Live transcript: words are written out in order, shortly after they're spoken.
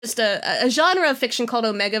just a genre of fiction called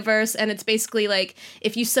Omegaverse, and it's basically like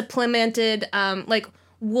if you supplemented like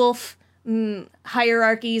wolf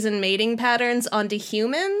hierarchies and mating patterns onto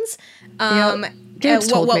humans.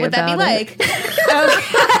 What would that be like?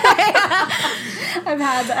 I've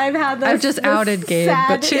had this. I've just outed Gabe,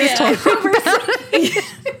 but she just told me about it.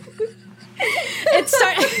 It's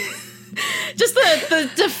just the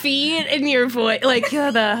defeat in your voice, like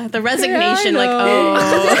the resignation, like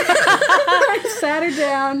I sat her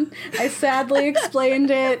down. I sadly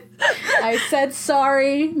explained it. I said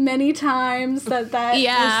sorry many times that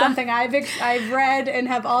was something I've read and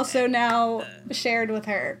have also now shared with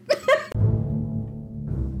her.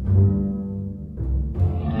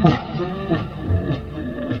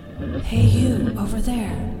 Hey, you over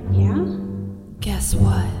there. Yeah? Guess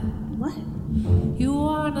what? What? You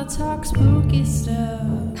wanna talk spooky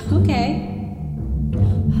stuff? Okay.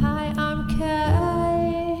 Hi, I'm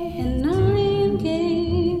Kay. And I am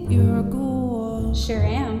Gabe. You're a ghoul. Sure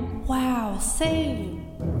am. Wow, same.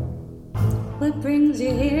 What brings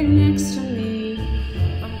you here next to me?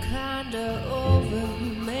 I'm kinda over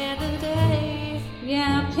humanity.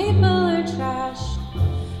 Yeah, people are trash.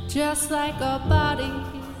 Just like our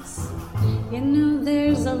bodies. You know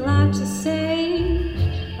there's a lot to say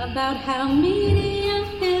about how media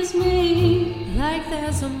is made. Like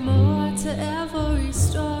there's a more to every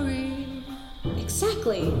story.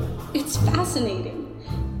 Exactly. It's fascinating.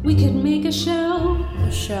 We could make a show.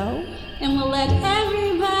 A show? And we'll let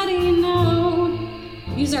everybody know.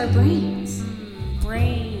 Use our brains.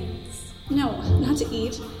 Brains. No, not to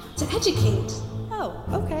eat. To educate. Oh,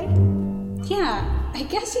 okay. Yeah, I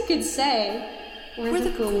guess you could say we're the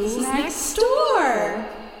ghouls next door.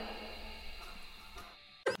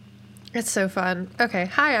 It's so fun. Okay,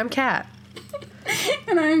 hi, I'm Kat.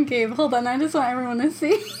 And I'm Gabe. Hold on, I just want everyone to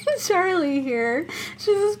see Charlie here.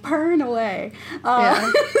 She's just purring away.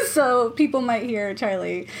 So people might hear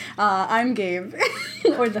Charlie. I'm Gabe,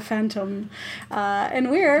 or the Phantom.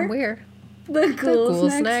 And we're the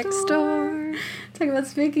ghouls next door. Talking about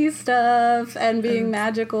spooky stuff and being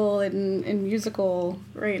magical and musical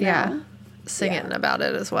right now. Yeah, singing about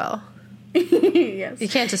it as well. Yes. You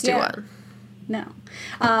can't just do one. No.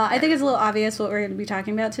 I think it's a little obvious what we're going to be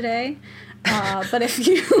talking about today. But if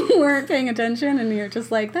you weren't paying attention and you're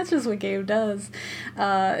just like, that's just what Gabe does.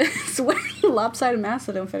 It's wearing a lopsided mask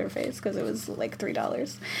that don't fit her face because it was like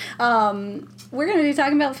 $3. We're going to be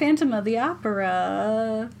talking about Phantom of the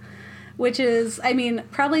Opera, which is, I mean,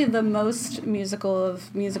 probably the most musical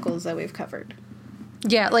of musicals that we've covered.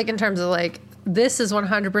 Yeah, like in terms of like, this is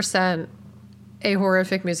 100% a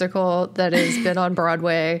horrific musical that has been on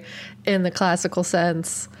Broadway in the classical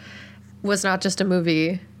sense, was not just a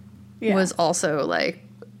movie, was also like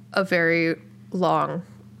a very long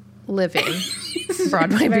living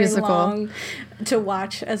Broadway very musical. Long to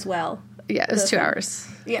watch as well. Yeah, it was 2 hours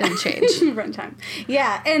and change. Runtime.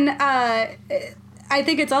 Yeah, and I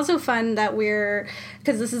think it's also fun that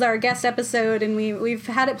because this is our guest episode and we've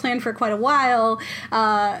had it planned for quite a while,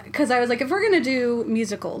 because I was like, if we're going to do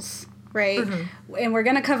musicals, right, and we're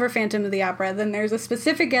going to cover Phantom of the Opera, then there's a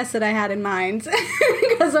specific guest that I had in mind,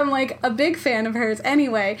 because I'm like a big fan of hers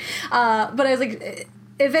anyway, but I was like,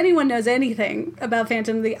 if anyone knows anything about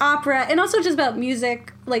Phantom of the Opera, and also just about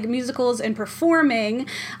music, like musicals and performing,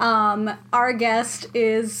 our guest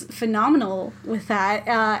is phenomenal with that.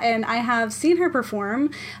 And I have seen her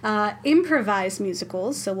perform improvised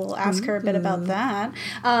musicals, so we'll ask her a bit about that.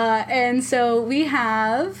 And so we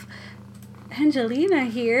have Angelina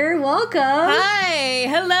here. Welcome. Hi.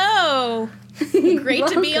 Hello. Great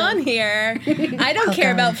to be on here. I don't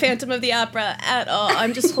care about Phantom of the Opera at all.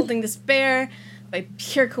 I'm just holding this bear by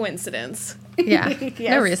pure coincidence. Yeah.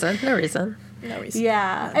 Yes. No reason.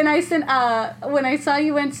 Yeah. And I sent, when I saw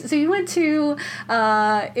you went to,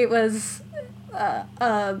 it was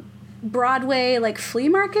a Broadway, like, flea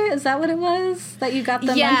market? Is that what it was? That you got the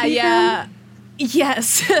monkey from?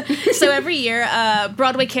 Yes. So every year,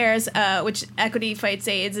 Broadway Cares, which Equity Fights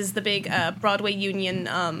AIDS, is the big Broadway union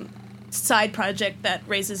side project that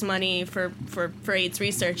raises money for AIDS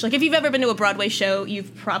research. Like, if you've ever been to a Broadway show,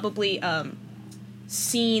 you've probably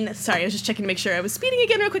seen... Sorry, I was just checking to make sure I was speeding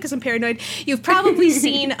again real quick because I'm paranoid. You've probably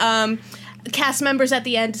seen cast members at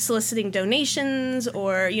the end soliciting donations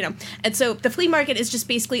or, you know. And so the flea market is just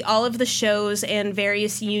basically all of the shows and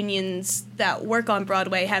various unions that work on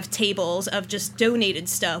Broadway have tables of just donated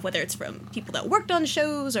stuff, whether it's from people that worked on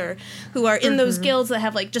shows or who are in those guilds that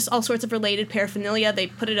have, like, just all sorts of related paraphernalia. They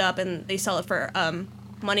put it up and they sell it for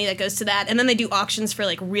money that goes to that. And then they do auctions for,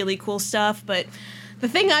 like, really cool stuff, but the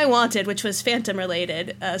thing I wanted, which was Phantom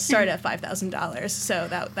related, started at $5,000. So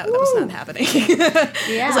that was not happening.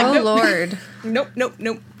 Yeah. I was like, Oh, nope. Lord.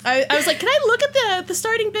 Nope. I was like, can I look at the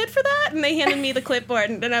starting bid for that? And they handed me the clipboard,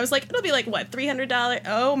 and I was like, it'll be like, what, $300?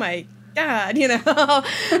 Oh my God,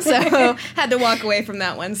 So had to walk away from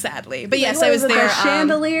that one, sadly. But yes, Like, I was there. A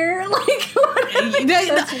chandelier? Like, what?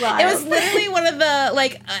 That's It wild. was literally one of the,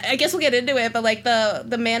 like, I guess we'll get into it, but like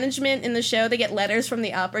the management in the show, they get letters from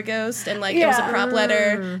the Opera Ghost, and like it was a Yeah. prop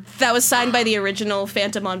letter that was signed by the original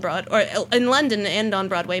Phantom on Broadway, or in London and on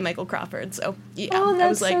Broadway, Michael Crawford. So yeah, Oh, I that's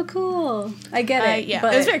was like, so cool. I get it. yeah,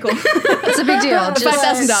 but it was very cool. It's a big deal. Just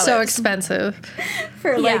 $5,000. so expensive.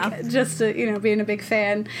 for like Yeah. just being a big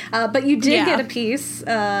fan. But you did Yeah. get a piece,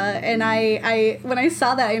 and I when I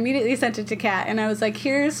saw that, I immediately sent it to Kat, and I was like,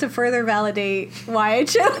 "Here's to further validate why I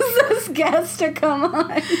chose this guest to come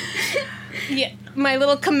on." Yeah, my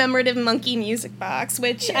little commemorative monkey music box,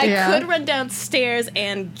 which Yeah. I could run downstairs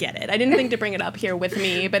and get it. I didn't think to bring it up here with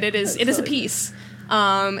me, but it is a piece.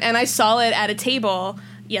 And I saw it at a table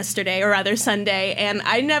yesterday, or rather Sunday, and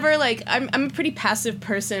I never I'm a pretty passive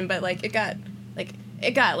person, but like it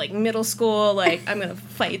got like middle school, like I'm gonna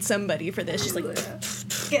fight somebody for this, just like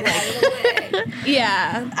Get out of the way.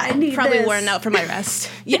 yeah, I need probably this. worn out for my rest.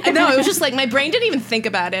 Yeah, no, it was just like my brain didn't even think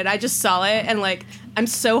about it. I just saw it, and like I'm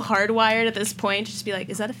so hardwired at this point to just be like,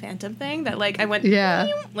 is that a Phantom thing? That like I went Yeah.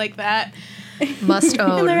 like that. Must And the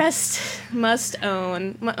own. rest must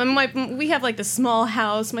own. We have like this small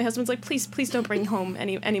house. My husband's like, please don't bring home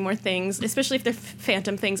any more things, especially if they're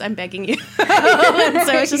Phantom things. I'm begging you. And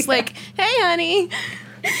so it's just like, hey, honey,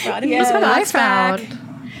 brought a Yeah. music What I box back. found.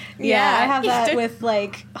 Yeah, I have that Yeah. with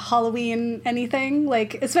like Halloween anything,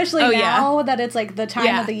 like especially Oh, yeah. now that it's like the time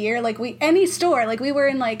Yeah. of the year. Like any store, like we were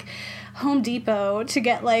in like Home Depot to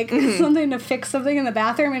get like something to fix something in the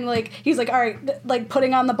bathroom, and like he's like, all right, like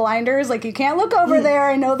putting on the blinders, like you can't look over there.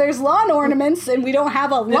 I know there's lawn ornaments and we don't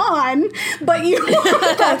have a lawn, but you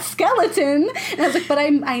want that skeleton. And I was like, but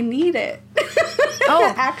I need it.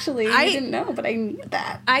 Oh, actually, I I didn't know, but I need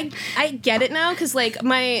that. I get it now, because like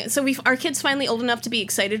our kid's finally old enough to be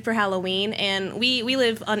excited for Halloween, and we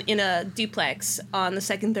live in a duplex on the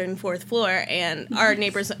second, third, and fourth floor, and our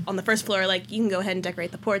neighbors on the first floor are like, you can go ahead and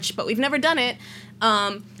decorate the porch, but we've never done it.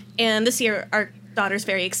 And this year our daughter's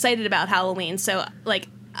very excited about Halloween, so like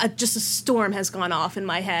just a storm has gone off in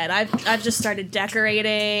my head. I've just started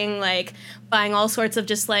decorating, like buying all sorts of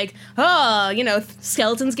just like,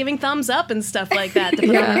 skeletons giving thumbs up and stuff like that to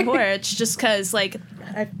put on the porch, just because like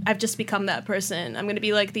I've just become that person. I'm gonna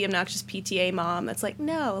be like the obnoxious PTA mom that's like,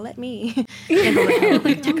 no, let me handle the Halloween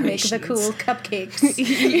Make decorations. the cool cupcakes.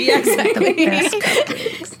 Yeah, exactly.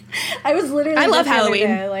 I was literally I love just the other Halloween.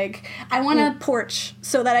 day, like, I want a porch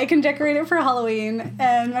so that I can decorate it for Halloween.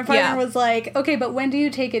 And my partner Yeah. was like, okay, but when do you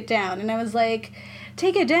take it down? And I was like,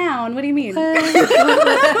 take it down? What do you mean? What Like, is it's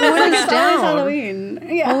always down? Halloween.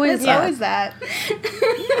 Yeah, Always it's that. always that.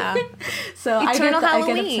 Yeah. So Eternal I get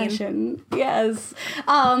Halloween. obsession. Yes.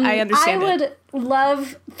 I understand I it. would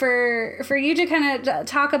love for you to kind of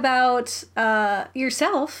talk about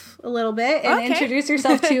yourself a little bit and Okay. introduce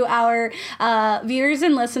yourself to our viewers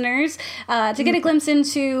and listeners to get a glimpse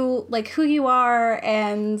into like who you are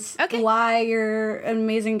and Okay. why you're an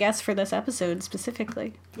amazing guest for this episode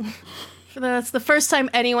specifically. That's the first time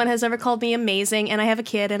anyone has ever called me amazing, and I have a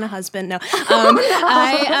kid and a husband. No,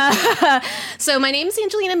 so my name's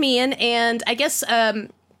Angelina Meehan, and I guess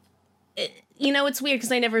it's weird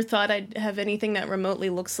because I never thought I'd have anything that remotely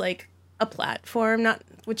looks like a platform.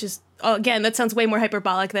 Which is again, that sounds way more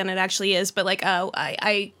hyperbolic than it actually is. But like,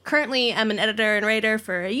 I currently am an editor and writer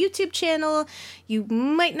for a YouTube channel. You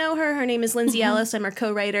might know her. Her name is Lindsay Ellis. I'm her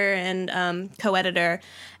co-writer and co-editor.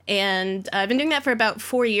 And I've been doing that for about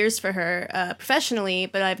 4 years for her professionally,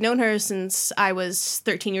 but I've known her since I was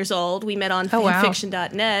 13 years old. We met on wow.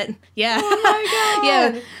 fanfiction.net. Yeah. Oh my God.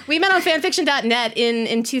 Yeah. We met on fanfiction.net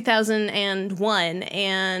in 2001.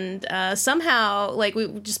 And somehow, like, we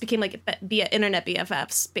just became like internet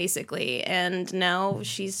BFFs, basically. And now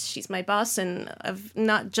she's my boss, and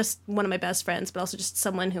not just one of my best friends, but also just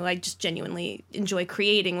someone who I just genuinely enjoy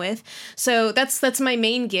creating with. So that's my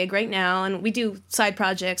main gig right now. And we do side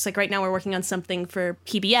projects. Like right now we're working on something for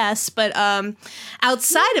PBS, but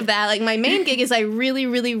outside of that, like my main gig is I really,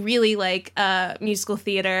 really, really like musical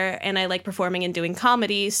theater, and I like performing and doing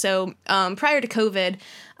comedy. So prior to COVID,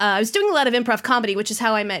 I was doing a lot of improv comedy, which is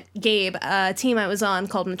how I met Gabe. A team I was on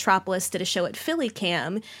called Metropolis did a show at Philly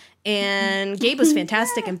Cam, and Gabe was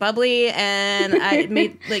fantastic and bubbly, and I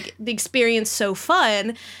made like the experience so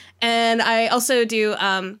fun. And I also do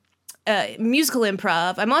musical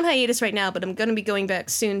improv. I'm on hiatus right now, but I'm going to be going back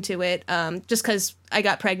soon to it, just because I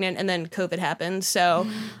got pregnant and then COVID happened. So,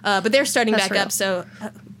 but they're starting That's back real. up. So,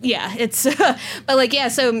 yeah, it's, but like, yeah,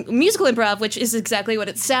 so musical improv, which is exactly what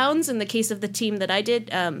it sounds in the case of the team that I did.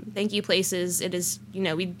 Thank You Places. It is,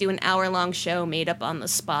 we do an hour-long show made up on the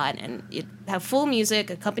spot, and you have full music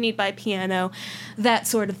accompanied by piano, that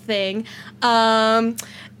sort of thing.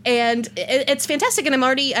 And it's fantastic, and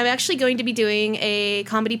I'm actually going to be doing a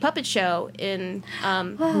comedy puppet show in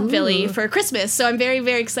Philly for Christmas, so I'm very,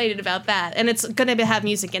 very excited about that, and it's going to have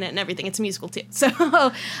music in it and everything. It's a musical too, so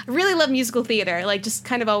I really love musical theater, like just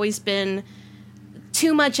kind of always been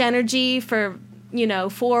too much energy for,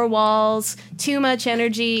 four walls, too much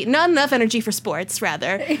energy, not enough energy for sports,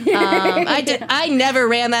 rather. I never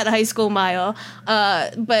ran that high school mile.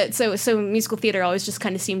 But so musical theater always just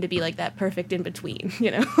kind of seemed to be like that perfect in between,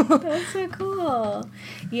 That's so cool.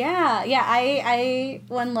 Yeah. I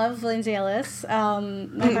one love Lindsay Ellis.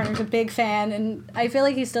 My partner's a big fan, and I feel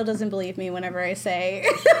like he still doesn't believe me whenever I say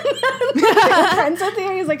I'm friends with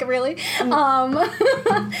you. He's like, really? But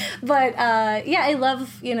I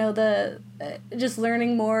love the just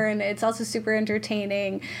learning more, and it's also super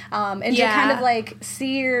entertaining. And to kind of like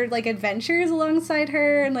see your like adventures alongside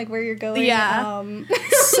her and like where you're going. Yeah.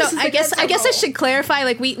 So I guess I should clarify.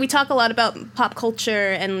 Like we talk a lot about pop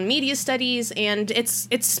culture and media studies, and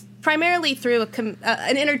it's primarily through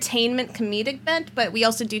an entertainment comedic bent, but we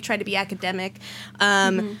also do try to be academic.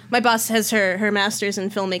 My boss has her master's in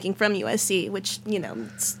filmmaking from USC, which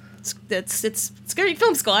it's great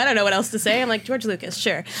film school. I don't know what else to say. I'm like George Lucas,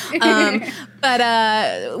 sure.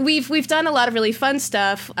 But we've done a lot of really fun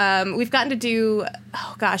stuff. We've gotten to do,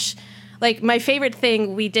 like my favorite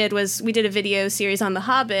thing we did a video series on The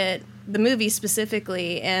Hobbit, the movie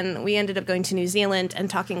specifically, and we ended up going to New Zealand and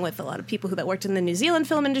talking with a lot of people that worked in the New Zealand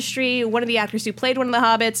film industry. One of the actors who played one of the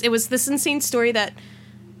Hobbits. It was this insane story that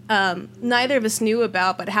neither of us knew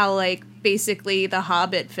about, but how like basically the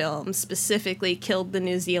Hobbit film specifically killed the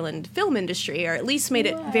New Zealand film industry, or at least made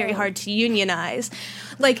it very hard to unionize.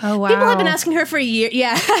 Like people have been asking her for a year.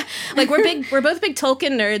 Yeah, like we're both big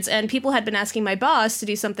Tolkien nerds, and people had been asking my boss to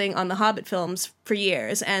do something on the Hobbit films for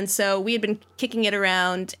years, and so we had been kicking it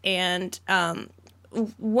around. And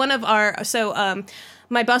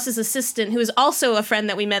my boss's assistant, who is also a friend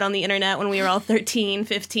that we met on the internet when we were all 13,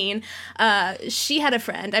 15, she had a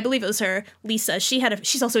friend. I believe it was her, Lisa.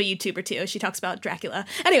 She's also a YouTuber too. She talks about Dracula.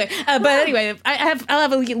 Anyway, I'll have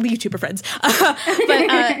YouTuber friends.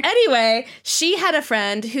 Anyway, she had a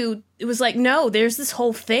friend who was like, no, there's this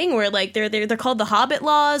whole thing where like they're called the Hobbit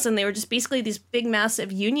laws, and they were just basically these big,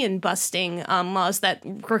 massive union busting laws that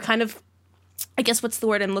were kind of, I guess what's the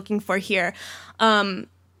word I'm looking for here?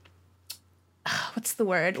 What's the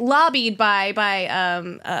word? Lobbied by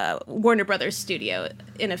Warner Brothers studio,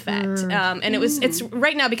 in effect. And it's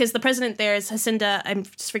right now, because the president there is Jacinda, I'm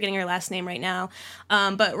just forgetting her last name right now.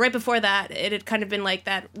 But right before that, it had kind of been like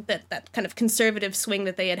that kind of conservative swing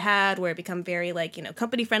that they had, where it become very like,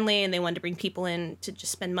 company friendly, and they wanted to bring people in to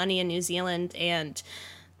just spend money in New Zealand. And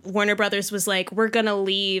Warner Brothers was like, we're gonna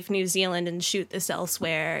leave New Zealand and shoot this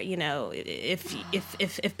elsewhere. If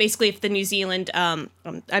the New Zealand, I'm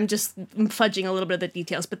just fudging a little bit of the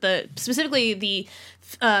details, but specifically the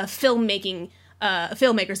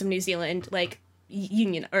filmmakers of New Zealand like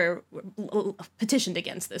union or petitioned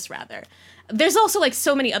against this rather. There's also like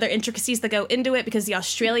so many other intricacies that go into it, because the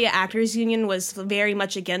Australia Actors Union was very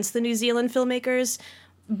much against the New Zealand filmmakers,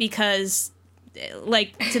 because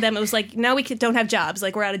like to them it was like, now we don't have jobs,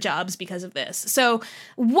 like we're out of jobs because of this. So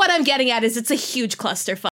what I'm getting at is it's a huge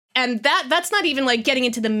clusterfuck, and that's not even like getting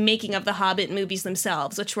into the making of the Hobbit movies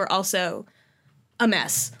themselves, which were also a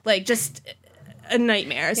mess, like just a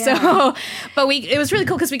nightmare. Yeah. So but it was really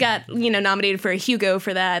cool because we got nominated for a Hugo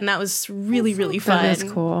for that, and that was really really fun. That is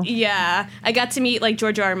cool. Yeah, I got to meet like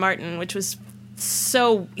George R.R. Martin, which was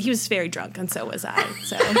he was very drunk, and so was I.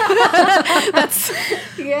 So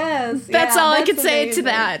that's all I could say to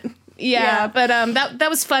that. Yeah, but that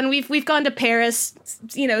was fun. We've gone to Paris,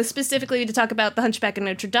 specifically to talk about The Hunchback of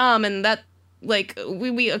Notre Dame, and that like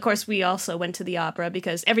we of course we also went to the opera,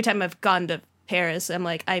 because every time I've gone to Paris, I'm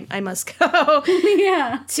like, I must go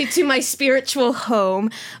to my spiritual home.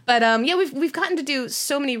 But we've gotten to do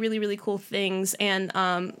so many really really cool things, and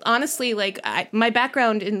honestly, like my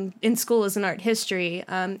background in school is in art history.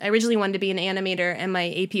 I originally wanted to be an animator, and my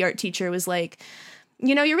AP art teacher was like,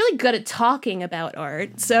 you're really good at talking about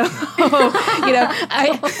art. So,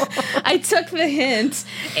 I took the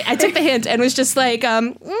hint. And was just like,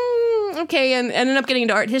 okay, and ended up getting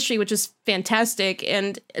into art history, which was fantastic.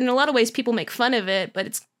 And in a lot of ways, people make fun of it, but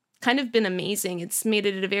it's kind of been amazing. It's made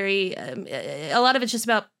it a very, a lot of it's just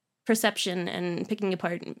about perception and picking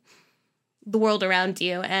apart the world around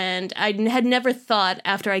you. And I had never thought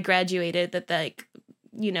after I graduated that, like,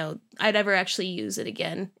 you know, I'd ever actually use it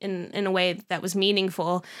again in a way that was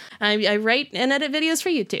meaningful. I write and edit videos for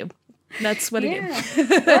YouTube. That's what I do.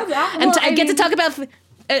 And I get to talk about...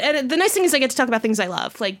 And the nice thing is I get to talk about things I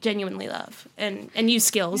love, like genuinely love, and use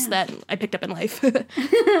skills that I picked up in life.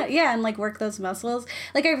 Yeah, and like work those muscles.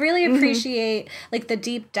 Like I really appreciate like the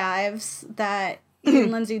deep dives that you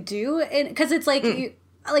and Lindsay do, because it's like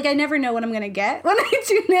like I never know what I'm gonna get when I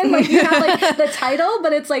tune in. Like you have like the title,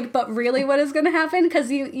 but it's like, but really what is gonna happen? Because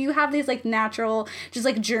you have these like natural just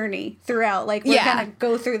like journey throughout. Like we're gonna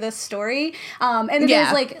go through this story, and it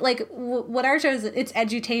is like what our show is. It's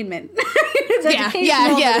edutainment. It's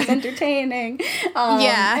educational. It's entertaining.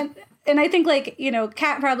 And I think, like, you know,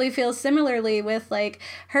 Kat probably feels similarly with, like,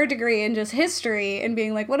 her degree in just history and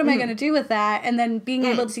being like, what am I going to do with that? And then being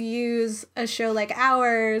able to use a show like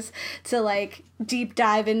ours to, like, deep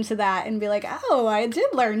dive into that and be like, oh, I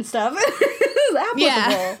did learn stuff. This is applicable.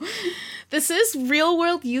 Yeah. This is real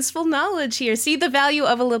world useful knowledge here. See, the value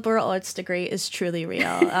of a liberal arts degree is truly real.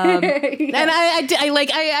 And I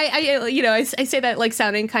you know, I say that like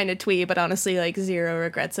sounding kind of twee, but honestly, like zero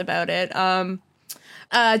regrets about it.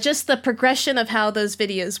 Just the progression of how those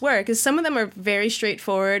videos work is some of them are very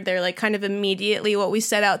straightforward. They're like kind of immediately what we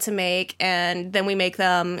set out to make, and then we make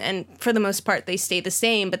them, and for the most part they stay the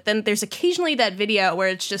same. But then there's occasionally that video where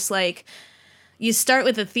it's just like you start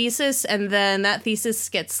with a thesis and then that thesis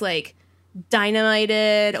gets like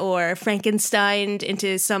dynamited or Frankensteined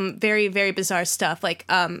into some very, very bizarre stuff. Like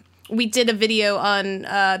we did a video on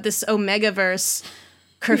this Omegaverse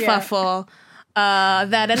kerfuffle.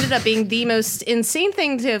 That ended up being the most insane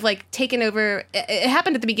thing to have like taken over. It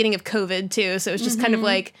happened at the beginning of COVID too, so it was just kind of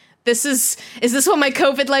like, is this what my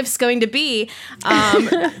COVID life's going to be?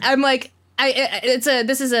 I'm like,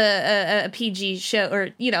 this is a PG show,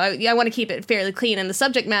 or you know, I want to keep it fairly clean, and the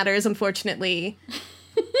subject matter is unfortunately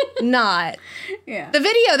not. Yeah. The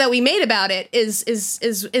video that we made about it is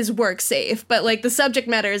work safe, but like the subject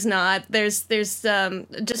matter is not. There's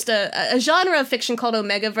just a genre of fiction called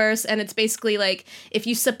Omegaverse, and it's basically like if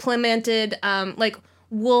you supplemented like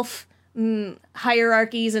wolf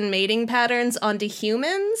hierarchies and mating patterns onto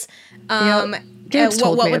humans.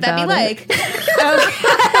 What would that be like?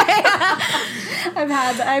 I've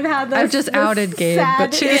had this. I've just outed Gabe,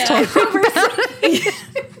 but she just told me about it.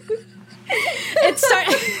 It's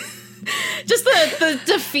just the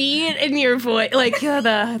defeat in your voice, like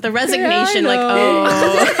the resignation, like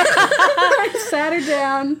I sat her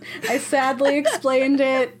down. I sadly explained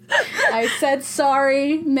it. I said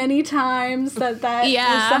sorry many times. That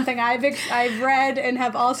was something I've read and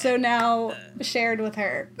have also now shared with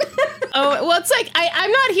her. Oh, well, it's like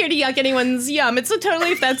I'm not here to yuck anyone's yum. It's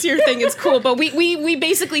totally, if that's your thing, it's cool. But we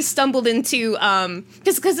basically stumbled into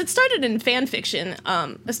because it started in fan fiction,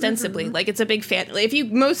 ostensibly. Like it's a big fan. If you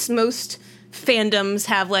most fandoms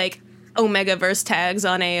have like Omegaverse tags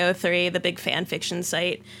on AO3, the big fan fiction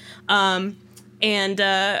site, and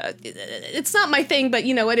it's not my thing. But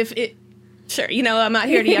you know what? Sure, you know, I'm not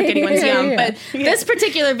here to yuck anyone's yum, but this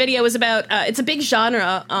particular video was about, it's a big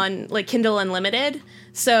genre on, like, Kindle Unlimited,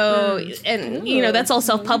 so, and, you know, that's all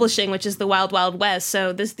self-publishing, which is the Wild Wild West,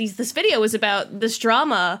 so this video was about this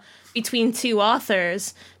drama between two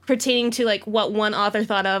authors pertaining to, like, what one author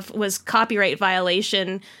thought of was copyright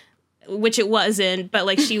violation, which it wasn't, but,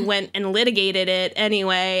 like, she went and litigated it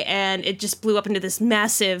anyway, and it just blew up into this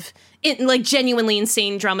massive... like genuinely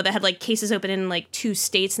insane drama that had like cases open in like 2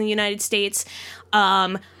 states in the United States.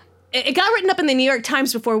 It got written up in the New York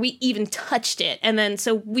Times before we even touched it. And then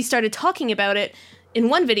so we started talking about it in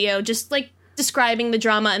one video, just like describing the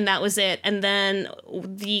drama, and that was it. And then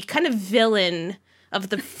the kind of villain of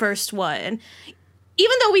the first one,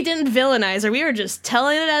 even though we didn't villainize her, we were just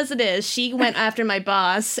telling it as it is. She went after my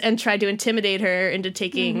boss and tried to intimidate her into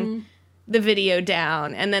taking the video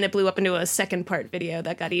down, and then it blew up into a second part video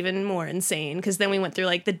that got even more insane, because then we went through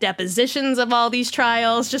like the depositions of all these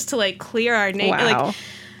trials just to like clear our name. Wow. Like,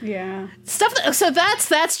 yeah. Stuff. So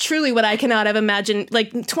that's truly what I cannot have imagined.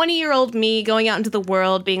 Like 20-year-old me going out into the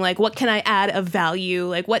world being like, what can I add of value?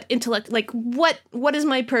 Like what intellect, like what is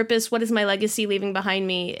my purpose? What is my legacy leaving behind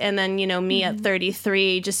me? And then, you know, me at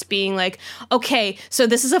 33 just being like, okay, so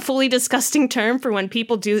this is a fully disgusting term for when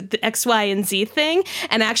people do the X, Y, and Z thing.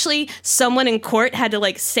 And actually someone in court had to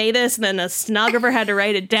like say this, and then a stenographer had to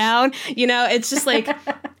write it down. You know, it's just like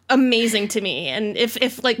amazing to me. And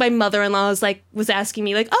if like my mother-in-law was asking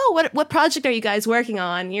me like, oh, what project are you guys working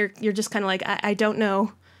on? You're just kind of like, I don't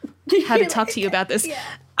know how to talk to you about this. Yeah.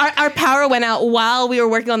 our power went out while we were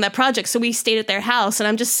working on that project, so we stayed at their house, and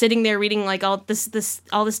I'm just sitting there reading like all this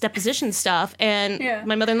deposition stuff, and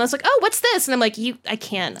my mother-in-law's like, "Oh, what's this?" And I'm like, I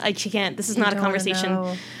can't. This is not a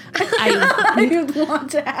conversation. I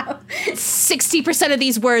want to have 60% of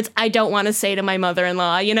these words I don't want to say to my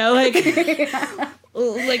mother-in-law. You know, like,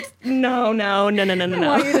 like no. I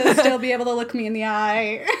want you to still be able to look me in the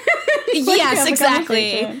eye. Yes,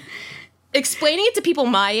 exactly. Explaining it to people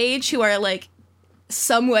my age who are like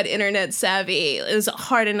somewhat internet savvy is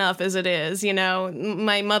hard enough as it is, you know.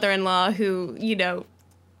 My mother-in-law who, you know,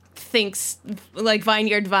 thinks like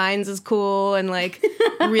Vineyard Vines is cool and like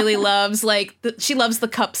really loves like she loves the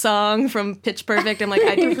Cup song from Pitch Perfect. I'm like,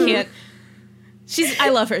 I can't. I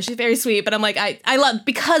love her. She's very sweet, but I'm like,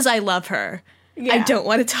 because I love her. Yeah. I don't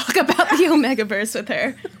want to talk about the Omegaverse with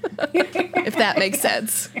her, if that makes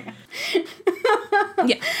sense.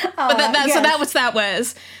 Yeah, but yes. So that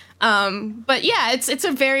was. But yeah, it's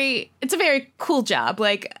a very cool job.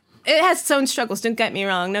 Like, it has its own struggles. Don't get me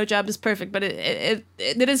wrong. No job is perfect, but it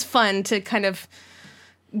is fun to kind of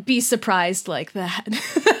be surprised like that.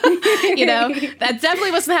 You know, that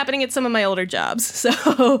definitely wasn't happening at some of my older jobs.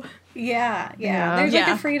 So. Yeah. There's like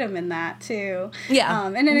a freedom in that too. Yeah.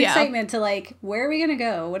 And an excitement to like, where are we gonna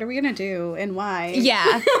go? What are we gonna do? And why?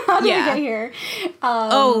 Yeah. How do we get here?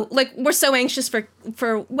 Like we're so anxious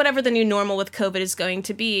for whatever the new normal with COVID is going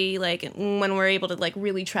to be. Like when we're able to like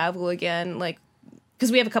really travel again. Like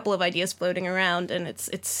because we have a couple of ideas floating around, and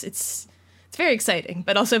it's very exciting,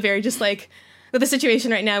 but also very just like. With the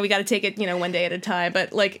situation right now, we got to take it, you know, one day at a time.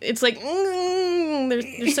 But like, it's like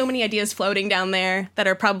there's so many ideas floating down there that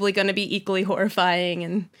are probably going to be equally horrifying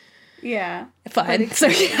and fun. So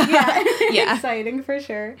yeah, exciting for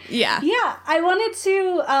sure. Yeah. I wanted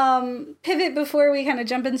to pivot before we kind of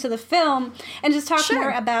jump into the film and just talk more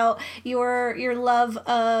about your love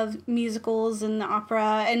of musicals and the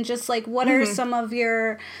opera, and just like what are some of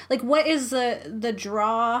your like what is the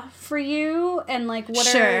draw for you, and like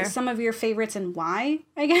what are some of your favorites and why,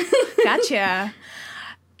 I guess. Gotcha.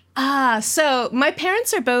 So my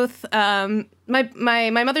parents are both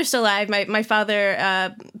my mother's still alive. My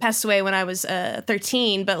father passed away when I was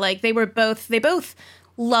 13, but like they both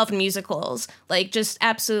loved musicals. Like just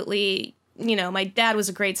absolutely, you know, my dad was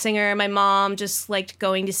a great singer. My mom just liked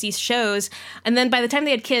going to see shows. And then by the time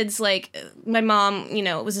they had kids, like my mom, you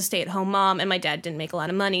know, was a stay-at-home mom, and my dad didn't make a lot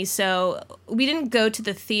of money. So we didn't go to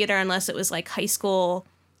the theater unless it was like high school,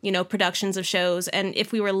 you know, productions of shows. And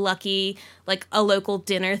if we were lucky, like a local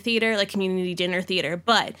dinner theater, like community dinner theater.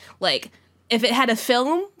 But like if it had a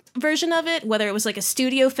film version of it, whether it was like a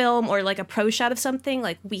studio film or like a pro shot of something,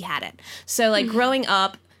 like we had it. So like growing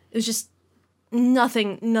up, it was just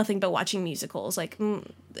nothing but watching musicals. Like,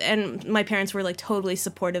 and my parents were like totally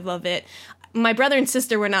supportive of it. My brother and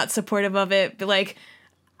sister were not supportive of it, but like,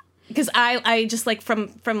 because I just like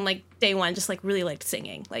from like day one just like really liked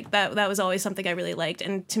singing. Like that was always something I really liked.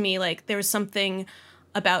 And to me, like there was something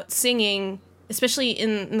about singing, especially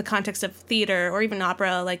in the context of theater or even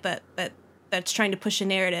opera, like that's trying to push a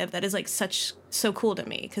narrative that is like so cool to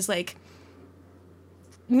me. Because like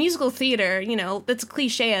musical theater, you know, that's a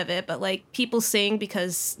cliche of it, but like people sing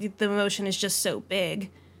because the emotion is just so big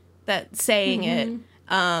that saying it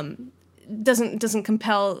doesn't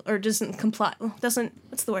compel or doesn't comply, doesn't,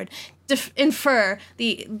 what's the word, infer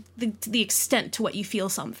the extent to what you feel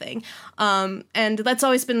something. And that's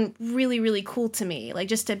always been really, really cool to me, like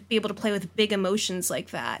just to be able to play with big emotions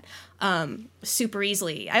like that super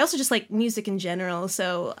easily. I also just like music in general,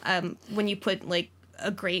 so when you put like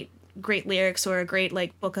a great lyrics or a great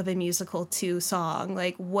like book of a musical to song,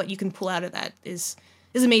 like what you can pull out of that is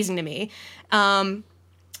amazing to me.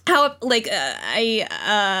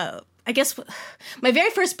 I guess my very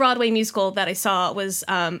first Broadway musical that I saw was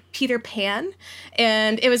Peter Pan,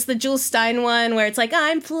 and it was the Jules Stein one where it's like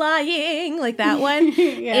I'm flying, like that one.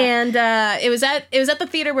 And it was at the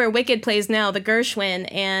theater where Wicked plays now, the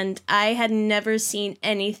Gershwin, and I had never seen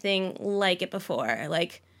anything like it before.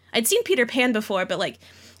 Like I'd seen Peter Pan before, but like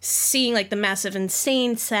seeing like the massive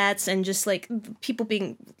insane sets and just like people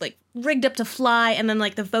being like rigged up to fly, and then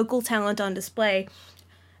like the vocal talent on display.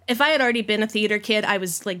 If I had already been a theater kid, I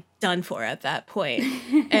was like done for at that point.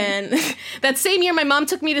 And that same year, my mom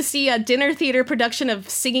took me to see a dinner theater production of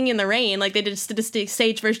Singing in the Rain. Like they did a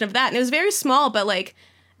stage version of that, and it was very small, but like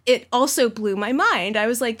it also blew my mind. I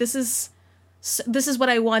was like, this is what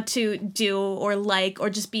I want to do or like or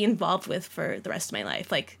just be involved with for the rest of my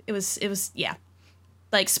life. Like it was yeah.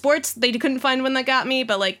 Like sports, they couldn't find one that got me,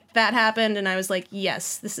 but like that happened, and I was like,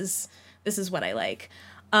 yes, this is what I like.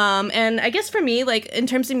 And I guess for me, like in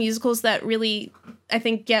terms of musicals that really, I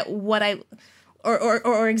think, get what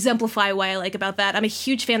or exemplify why I like about that. I'm a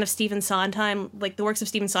huge fan of Stephen Sondheim. Like, the works of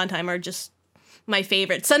Stephen Sondheim are just my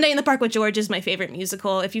favorite. Sunday in the Park with George is my favorite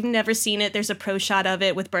musical. If you've never seen it, there's a pro shot of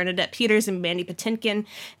it with Bernadette Peters and Mandy Patinkin.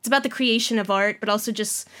 It's about the creation of art, but also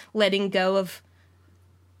just letting go of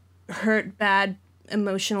hurt, bad,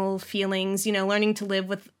 emotional feelings, you know, learning to live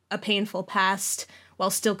with a painful past while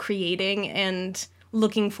still creating and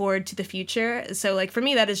looking forward to the future. So, like, for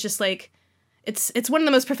me, that is just, like, it's one of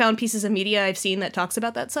the most profound pieces of media I've seen that talks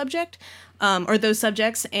about that subject, or those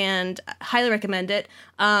subjects, and I highly recommend it.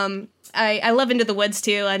 I love Into the Woods,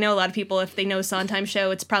 too. I know a lot of people, if they know Sondheim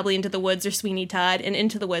show, it's probably Into the Woods or Sweeney Todd, and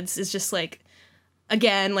Into the Woods is just, like,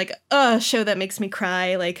 again, like, a show that makes me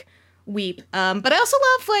cry, like, weep. But I also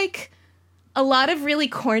love, like, a lot of really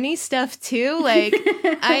corny stuff, too. Like,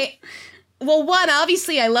 well, one,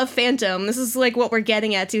 obviously, I love Phantom. This is, like, what we're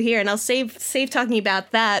getting at to here, and I'll save talking about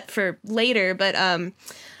that for later, but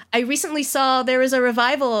I recently saw there was a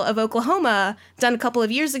revival of Oklahoma done a couple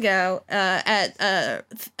of years ago at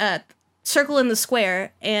Circle in the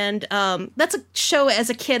Square, and that's a show as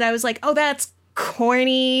a kid I was like, oh, that's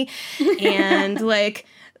corny, and, like,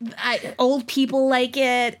 old people like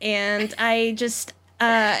it, and I just,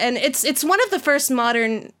 and it's one of the first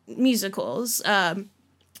modern musicals.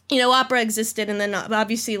 You know, opera existed, and then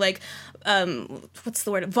obviously, like, what's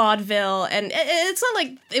the word? Vaudeville, and it's not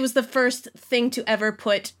like it was the first thing to ever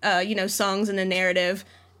put, you know, songs in a narrative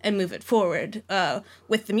and move it forward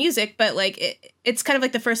with the music, but, like, it's kind of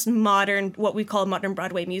like the first modern, what we call modern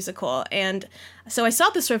Broadway musical, and so I saw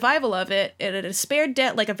this revival of it at a spared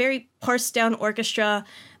debt, like a very parsed down orchestra.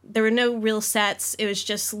 There were no real sets. It was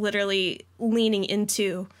just literally leaning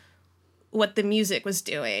into what the music was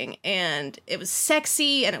doing, and it was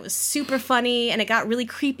sexy, and it was super funny, and it got really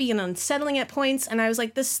creepy and unsettling at points, and I was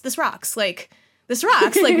like, this rocks. Like, this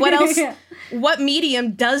rocks. Like, what else? Yeah. What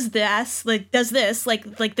medium does this? Like, does this?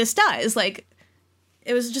 Like this does. Like,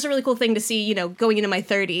 it was just a really cool thing to see, you know, going into my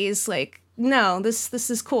 30s. Like, no, this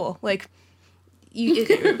is cool. Like,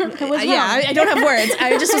 I don't have words.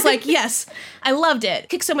 I just was like, yes, I loved it.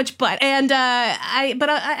 Kicked so much butt, and I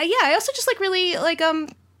also just, like, really, like,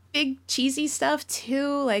 big cheesy stuff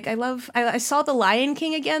too. Like, I saw The Lion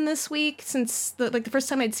King again this week, since the first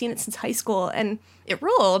time I'd seen it since high school, and it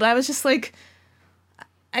ruled. I was just like,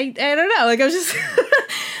 I don't know, like, I was just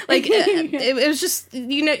like, it was just,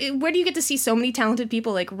 you know, where do you get to see so many talented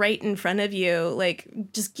people, like, right in front of you, like,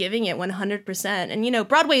 just giving it 100%? And, you know,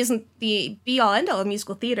 Broadway isn't the be-all end-all of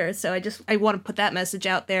musical theater, so I want to put that message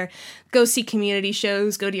out there. Go see community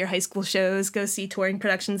shows, go to your high school shows, go see touring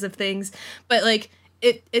productions of things, but, like,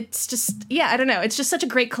 it's just, yeah, I don't know. It's just such a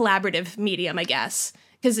great collaborative medium, I guess,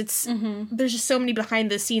 because it's there's just so many behind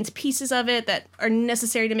the scenes pieces of it that are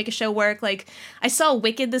necessary to make a show work. Like, I saw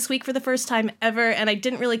Wicked this week for the first time ever, and I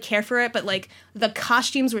didn't really care for it, but, like, the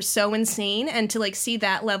costumes were so insane, and to, like, see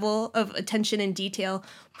that level of attention and detail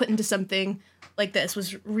put into something like this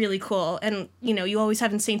was really cool. And, you know, you always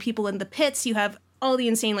have insane people in the pits. You have all the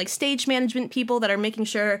insane, like, stage management people that are making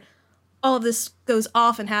sure all of this goes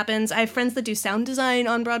off and happens. I have friends that do sound design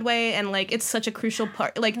on Broadway, and, like, it's such a crucial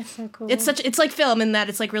part. Like, that's so cool. It's like film in that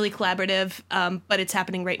it's, like, really collaborative, but it's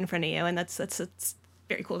happening right in front of you, and that's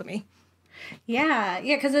very cool to me. Yeah,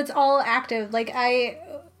 because it's all active. Like, I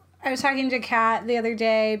was talking to Kat the other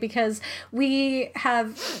day because we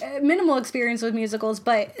have minimal experience with musicals,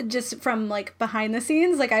 but just from, like, behind the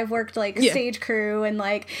scenes, like, I've worked, like, stage crew and,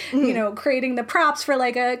 like, you know, creating the props for,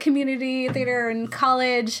 like, a community theater in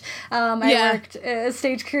college. I worked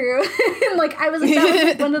stage crew, and, like, I was like, that was,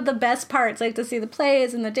 like, one of the best parts, like, to see the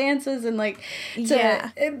plays and the dances and, like,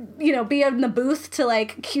 to you know, be in the booth to,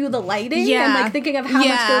 like, cue the lighting and, like, thinking of how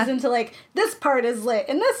much goes into, like, this part is lit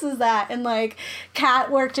and this is that, and, like,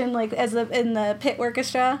 Kat worked in, like, in the pit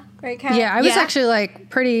orchestra, right, Kat? Yeah, I was actually,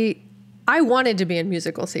 like, I wanted to be in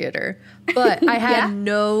musical theater, but I had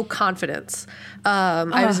no confidence.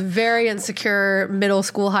 I was very insecure, middle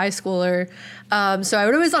school, high schooler. So I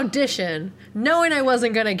would always audition, knowing I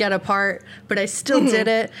wasn't going to get a part, but I still did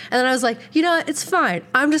it. And then I was like, you know what? It's fine.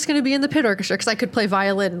 I'm just going to be in the pit orchestra, because I could play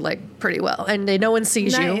violin, like, pretty well. And no one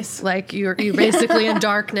sees you. Like, you're basically in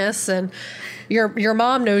darkness, and your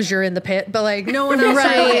mom knows you're in the pit, but, like, no one else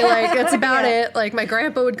really, like, that's about it. Like, my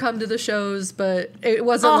grandpa would come to the shows, but it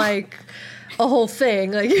wasn't like a whole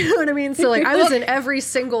thing, like, you know what I mean? So, like, I was in every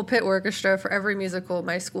single pit orchestra for every musical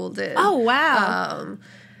my school did. Oh, wow.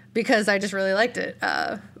 Because I just really liked it.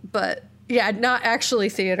 But Yeah, not actually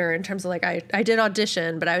theater in terms of like I did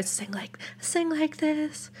audition, but I would sing like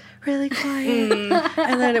this really quiet,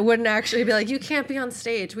 and then it wouldn't actually be like, you can't be on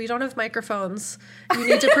stage. We don't have microphones. You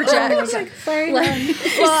need to project. Sorry, like,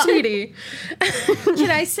 sweetie.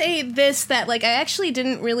 Can I say this, that like I actually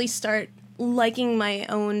didn't really start liking my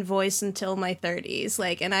own voice until my 30s,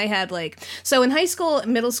 like, and I had like, so in high school,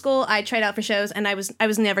 middle school, I tried out for shows and I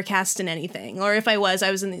was never cast in anything, or if I was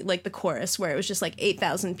in like the chorus, where it was just like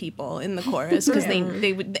 8,000 people in the chorus because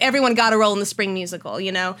everyone got a role in the spring musical,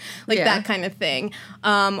 you know, like that kind of thing.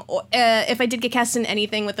 If I did get cast in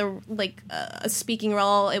anything with a speaking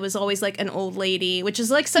role, it was always like an old lady, which is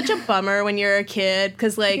like such a bummer when you're a kid,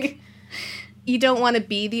 because like you don't want to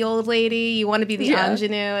be the old lady. You want to be the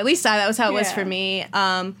ingenue. At least that was how it was for me.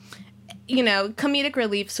 You know, comedic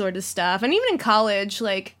relief sort of stuff. And even in college,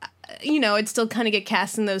 like, you know, I'd still kind of get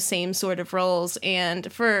cast in those same sort of roles. And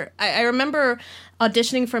I remember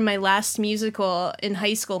auditioning for my last musical in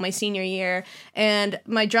high school, my senior year. And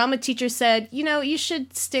my drama teacher said, you know, you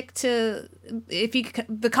should stick to,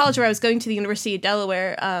 the college where I was going to, the University of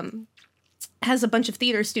Delaware, has a bunch of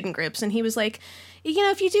theater student groups. And he was like, you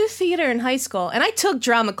know, if you do theater in high school, and I took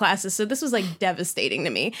drama classes, so this was like devastating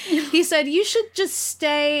to me. He said, you should just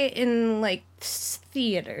stay in like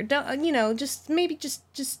theater. Don't, you know, just maybe just,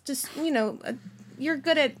 you know, you're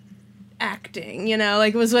good at acting, you know,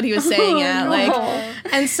 like was what he was saying.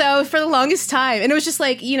 And so for the longest time, and it was just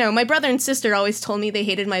like, you know, my brother and sister always told me they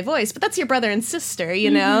hated my voice, but that's your brother and sister,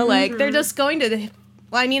 you know, like they're just going to,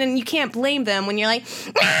 well, I mean, and you can't blame them when you're like,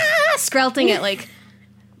 screlting at like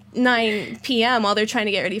 9 p.m. while they're trying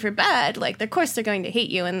to get ready for bed. Like, of course they're going to hate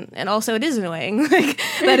you, and also it is annoying. Like,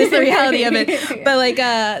 that is the reality of it. But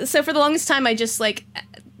like, so for the longest time, I just like,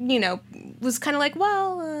 you know, was kind of like,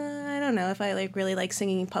 well, I don't know if I like really like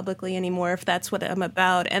singing publicly anymore, if that's what I'm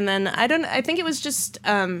about. And then I think it was just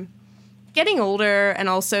getting older, and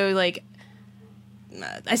also like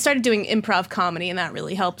I started doing improv comedy, and that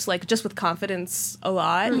really helped, like, just with confidence a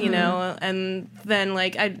lot, you know, and then,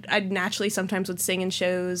 like, I naturally sometimes would sing in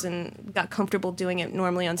shows and got comfortable doing it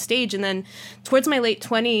normally on stage, and then towards my late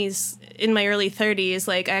 20s, in my early 30s,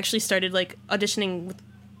 like, I actually started, like, auditioning with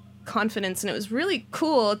confidence, and it was really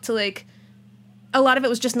cool to, like, a lot of it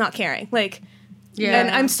was just not caring, like,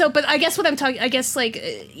 yeah. And but I guess what I'm talking, I guess, like,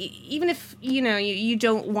 even if, you know, you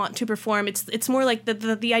don't want to perform, it's more like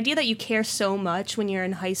the idea that you care so much when you're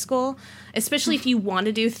in high school, especially if you want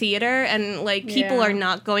to do theater, and, like, people are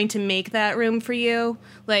not going to make that room for you.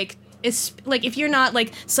 Like, it's, like, if you're not,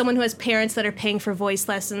 like, someone who has parents that are paying for voice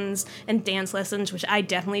lessons and dance lessons, which I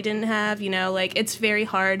definitely didn't have, you know, like, it's very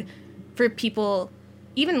hard for people,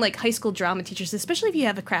 even like high school drama teachers, especially if you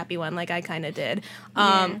have a crappy one, like I kind of did,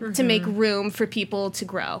 to make room for people to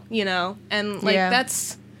grow, you know? And like,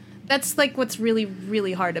 that's like what's really,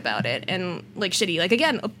 really hard about it. And like shitty, like,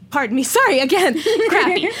 again, pardon me, sorry, again,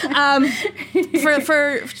 crappy.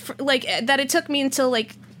 For like that, it took me until,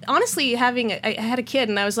 like, honestly, I had a kid,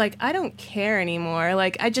 and I was like, I don't care anymore.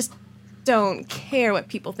 Like, I just don't care what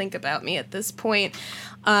people think about me at this point.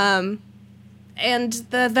 And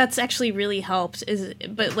that's actually really helped.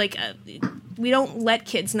 But like, we don't let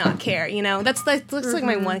kids not care, you know. That's like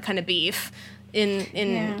my one kind of beef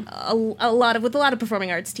in a lot of performing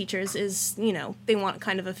arts teachers is, you know, they want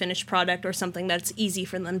kind of a finished product or something that's easy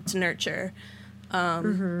for them to nurture,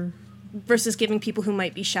 versus giving people who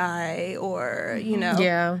might be shy or, you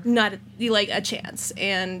know, not like a chance.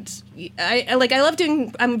 And I love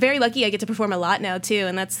doing, I'm very lucky I get to perform a lot now too,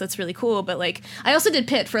 and that's really cool. But like, I also did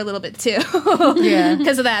pit for a little bit too,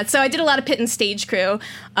 because of that. So I did a lot of pit and stage crew.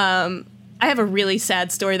 I have a really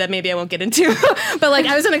sad story that maybe I won't get into, but like,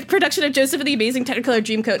 I was in a production of Joseph and the Amazing Technicolor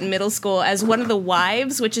Dreamcoat in middle school as one of the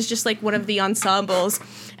wives, which is just like one of the ensembles,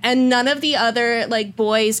 and none of the other like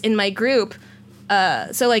boys in my group.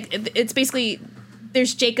 So, like, it's basically,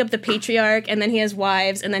 there's Jacob, the patriarch, and then he has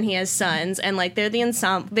wives, and then he has sons, and, like, they're the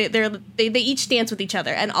ensemble, they each dance with each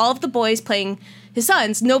other, and all of the boys playing his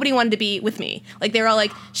sons, nobody wanted to be with me. Like, they were all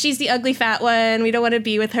like, she's the ugly fat one, we don't want to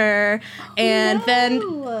be with her, and then,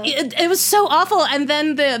 it was so awful, and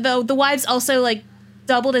then the wives also, like,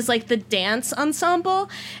 doubled as, like, the dance ensemble,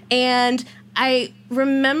 and I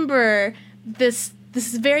remember this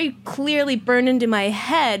is very clearly burned into my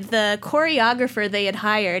head. The choreographer they had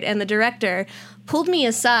hired and the director pulled me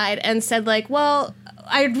aside and said, like, well,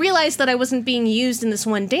 I realized that I wasn't being used in this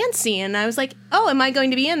one dance scene. And I was like, oh, am I going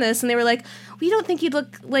to be in this? And they were like, we don't think you'd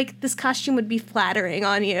look like this costume would be flattering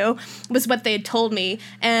on you, was what they had told me.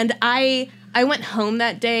 And I went home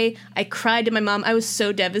that day. I cried to my mom. I was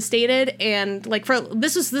so devastated. And like,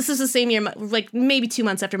 this is the same year, like maybe 2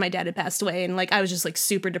 months after my dad had passed away. And like, I was just like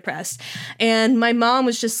super depressed. And my mom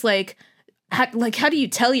was just like, how do you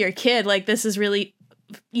tell your kid like this is really,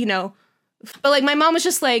 you know, but like my mom was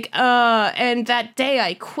just like, and that day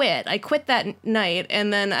I quit that night,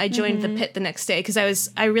 and then I joined the pit the next day because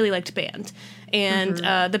I really liked band, and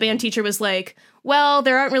the band teacher was like, well,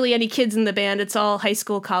 there aren't really any kids in the band, it's all high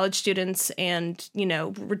school, college students, and, you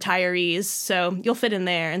know, retirees, so you'll fit in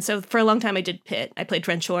there. And so for a long time I did pit, I played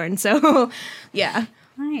French horn, so yeah.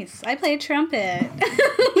 Nice. I played trumpet.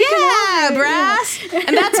 Yeah, brass.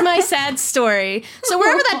 And that's my sad story. So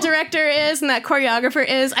wherever that director is and that choreographer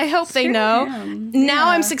is, I hope they know. Now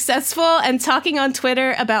I'm successful and talking on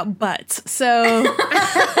Twitter about butts. So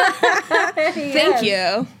thank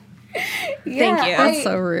you. Thank you. That's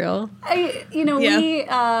so real. We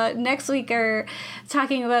next week are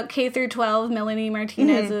talking about K through 12, Melanie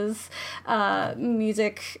Martinez's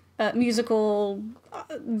musical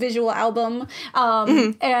visual album,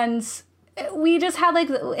 and we just had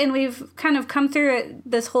and we've kind of come through it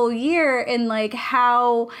this whole year in like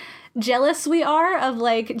how jealous we are of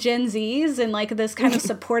like Gen Zs and like this kind of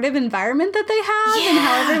supportive environment that they have, and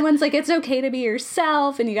how everyone's like, it's okay to be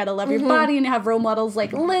yourself and you gotta love your body, and you have role models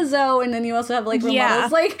like Lizzo, and then you also have like role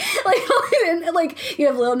models like and, like you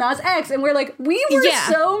have Lil Nas X, and we're like, we were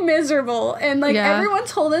so miserable, and like everyone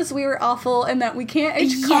told us we were awful and that we can't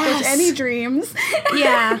accomplish any dreams.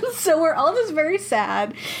 So we're all just very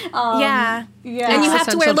sad. And you have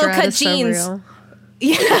to wear low-cut jeans. So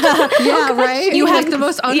yeah, right. You have the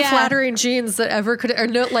most unflattering jeans that ever could, or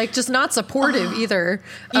no, like just not supportive either.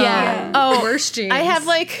 Worst jeans. I have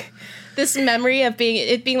like this memory of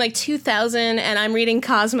being like 2000, and I'm reading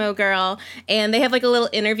Cosmo Girl, and they have like a little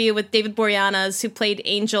interview with David Boreanaz, who played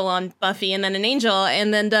Angel on Buffy, and then an Angel,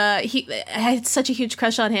 and then I had such a huge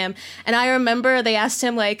crush on him, and I remember they asked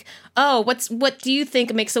him like, oh, what do you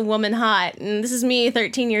think makes a woman hot? And this is me,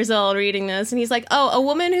 13 years old, reading this, and he's like, oh, a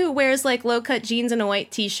woman who wears like low-cut jeans and a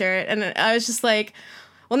white t-shirt. And I was just like,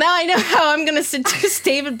 well, now I know how I'm gonna seduce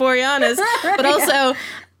David Boreanaz, but also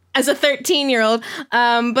as a 13-year-old,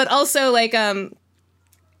 but also like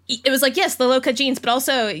it was like, yes, the low-cut jeans, but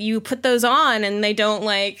also you put those on and they don't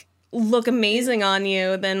like look amazing on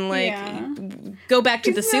you, then like go back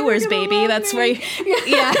to the sewers, baby. That's where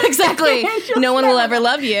exactly. No one will ever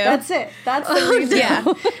love you. That's it. That's the reason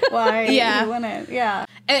why you wouldn't.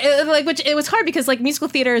 It was hard because like musical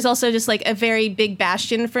theater is also just like a very big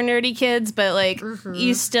bastion for nerdy kids, but like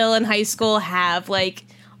you still in high school have like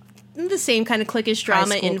the same kind of cliquish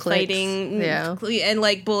drama, infighting, and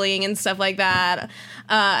like bullying and stuff like that.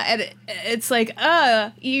 And it's like,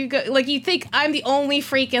 you think I'm the only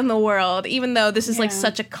freak in the world, even though this is like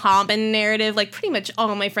such a common narrative. Like pretty much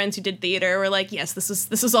all my friends who did theater were like, yes, this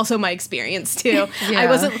is also my experience too. I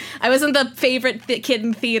wasn't the favorite kid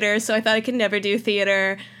in theater, so I thought I could never do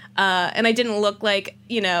theater. And I didn't look like,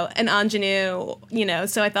 an ingenue,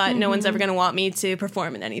 so I thought no one's ever going to want me to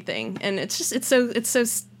perform in anything. And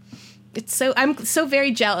I'm so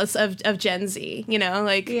very jealous of Gen Z, good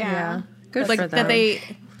like for them.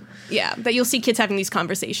 that you'll see kids having these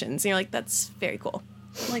conversations, and you're like, that's very cool.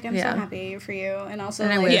 Like, I'm so happy for you, and also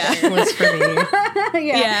and like, I wish it was for me.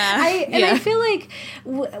 I feel like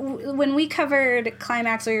when we covered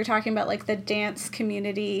Climax, we were talking about like the dance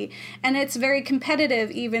community, and it's very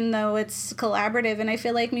competitive, even though it's collaborative. And I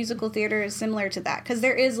feel like musical theater is similar to that, because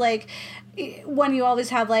there is like one, you always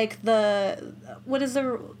have like what is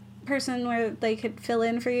the person where they could fill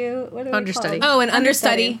in for you? What do understudy. Oh, an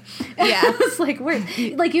understudy. Yeah. It's like weird.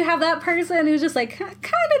 Like you have that person who's just like kind of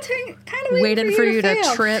waiting for you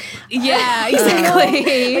to trip. Yeah,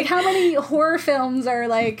 exactly. Like how many horror films are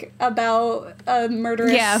like about a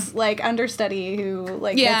murderous like understudy who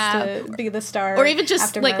like gets to be the star, or even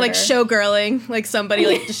just like murder. showgirling, like somebody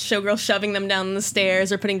like just showgirl shoving them down the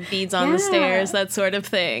stairs or putting beads on the stairs, that sort of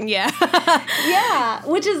thing.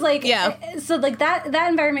 Which is like so like that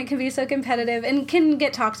environment can be so competitive and can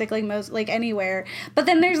get toxic like anywhere. But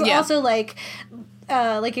then there's also like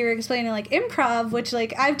you were explaining, like improv, which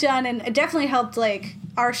like I've done, and it definitely helped like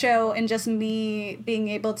our show and just me being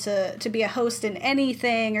able to be a host in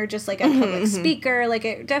anything, or just like a public speaker. Like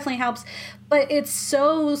it definitely helps, but it's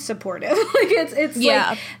so supportive. Like it's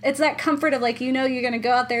like it's that comfort of like, you're gonna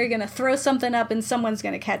go out there, you're gonna throw something up and someone's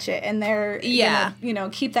gonna catch it, and they're gonna,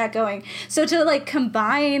 keep that going. So to like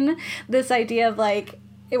combine this idea of like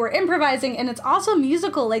we're improvising and it's also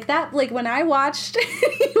musical, like that, like when I watched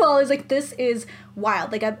you all, I was like, this is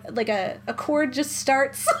wild. Like a chord just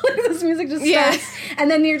starts, like this music just starts, and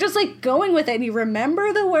then you're just like going with it, and you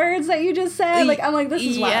remember the words that you just said. Like I'm like, this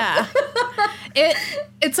is wild.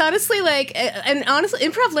 It's honestly like, and honestly,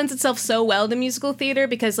 improv lends itself so well to musical theater,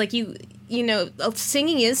 because like you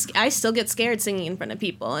singing is, I still get scared singing in front of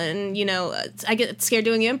people, and I get scared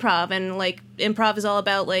doing improv, and like improv is all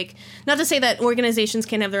about, like, not to say that organizations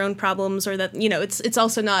can have their own problems, or that it's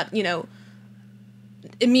also not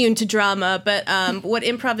immune to drama, but what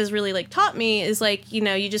improv has really like taught me is like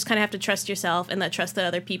you just kind of have to trust yourself, and that trust that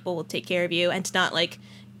other people will take care of you, and to not like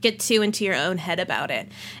get too into your own head about it.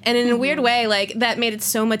 And in a weird way, like, that made it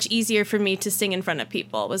so much easier for me to sing in front of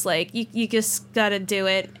people. It was like, you just gotta do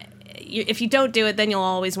it. If you don't do it, then you'll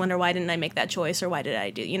always wonder, why didn't I make that choice, or why did I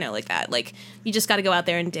do, like that. Like, you just gotta go out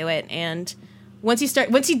there and do it. And once you start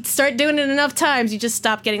doing it enough times, you just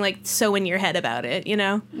stop getting like so in your head about it,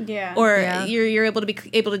 Yeah. Or you're able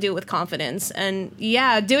to do it with confidence. And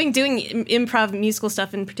yeah, doing improv musical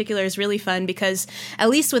stuff in particular is really fun, because at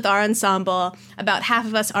least with our ensemble, about half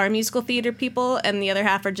of us are musical theater people, and the other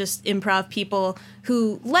half are just improv people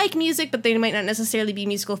who like music, but they might not necessarily be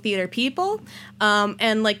musical theater people.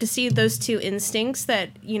 And like, to see those two instincts that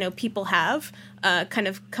people have kind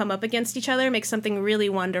of come up against each other makes something really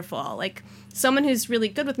wonderful. Like, someone who's really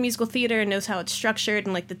good with musical theater and knows how it's structured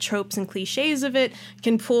and like the tropes and cliches of it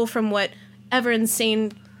can pull from whatever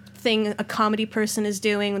insane thing a comedy person is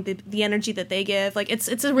doing with the energy that they give. Like,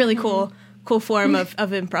 it's a really cool form of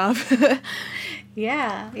improv.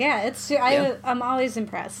 Yeah, I'm always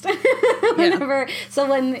impressed. Whenever, so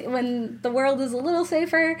when the world is a little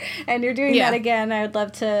safer and you're doing that again, I would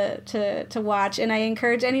love to watch. And I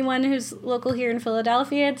encourage anyone who's local here in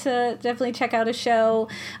Philadelphia to definitely check out a show.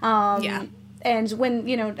 And when,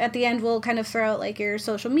 at the end, we'll kind of throw out, like, your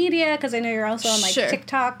social media, because I know you're also on, like,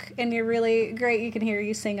 TikTok, and you're really great. You can hear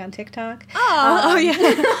you sing on TikTok. Oh, yeah.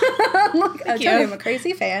 I tell you, I'm a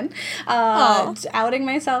crazy fan. Outing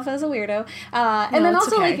myself as a weirdo. And then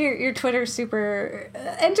also, like, your Twitter's super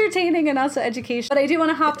entertaining and also educational. But I do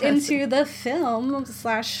want to hop into the film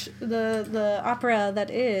 / the opera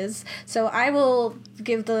that is. So I will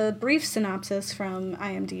give the brief synopsis from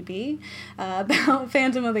IMDb about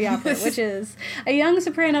Phantom of the Opera, which is: a young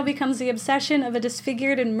soprano becomes the obsession of a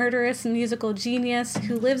disfigured and murderous musical genius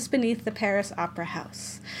who lives beneath the Paris Opera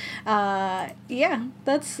House. As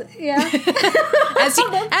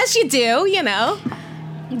you do,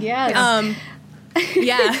 Yes.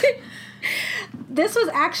 Yeah. This was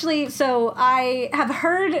actually, so I've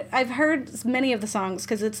heard many of the songs,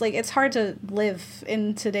 because it's hard to live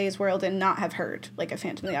in today's world and not have heard, like, a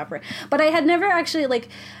Phantom of the Opera. But I had never actually, like,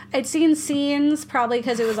 I'd seen scenes, probably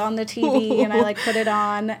because it was on the TV and I, like, put it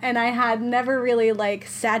on, and I had never really, like,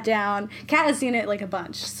 sat down. Kat has seen it, like, a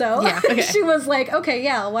bunch. So she was like, okay,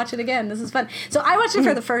 yeah, I'll watch it again. This is fun. So I watched it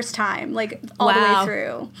for the first time, like, all the way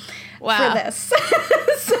through. Wow. For this.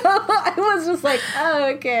 So I was just like,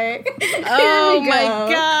 oh, okay. Oh my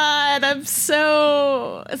God. I'm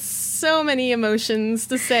so many emotions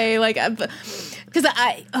to say, like, because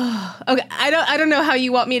I don't know how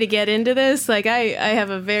you want me to get into this. Like, I have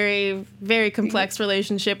a very, very complex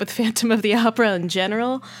relationship with Phantom of the Opera in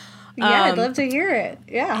general. Yeah, I'd love to hear it.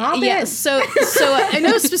 Yeah, hop in. So I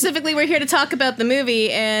know specifically we're here to talk about the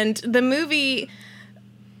movie, and the movie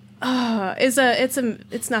it's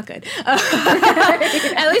not good.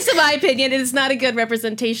 At least in my opinion, it is not a good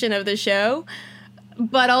representation of the show.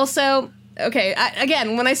 But also, okay,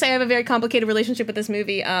 again, when I say I have a very complicated relationship with this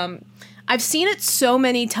movie, I've seen it so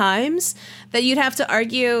many times that you'd have to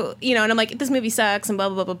argue, and I'm like, this movie sucks and blah,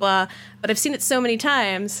 blah, blah, blah, blah. But I've seen it so many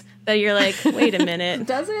times that you're like, wait a minute.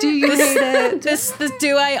 Does it? Do you hate it?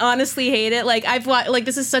 Do I honestly hate it? Like, I've watched, like,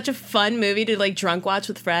 this is such a fun movie to, like, drunk watch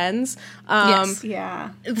with friends. Yes.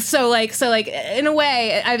 Yeah. So in a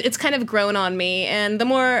way, it's kind of grown on me. And the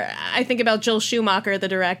more I think about Joel Schumacher, the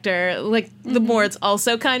director, like, the more it's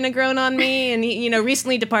also kind of grown on me. And he,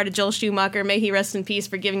 recently departed Joel Schumacher, may he rest in peace,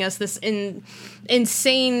 for giving us this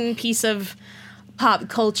insane piece of pop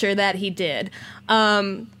culture that he did.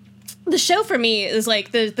 The show for me is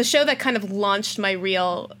like the show that kind of launched my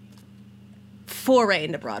real foray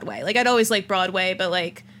into Broadway. Like, I'd always liked Broadway, but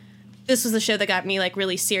like this was the show that got me like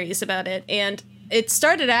really serious about it. And it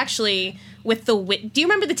started actually with do you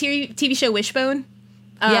remember the TV show Wishbone?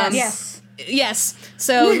 Yes. Yes.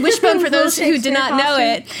 So Wishbone, for those who did not know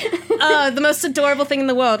it, the most adorable thing in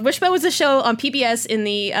the world. Wishbone was a show on PBS in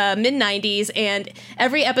the mid-90s, and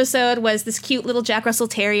every episode was this cute little Jack Russell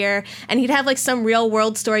Terrier, and he'd have like some real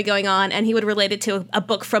world story going on, and he would relate it to a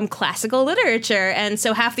book from classical literature. And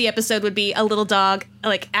so half the episode would be a little dog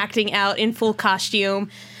like acting out in full costume,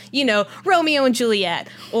 Romeo and Juliet,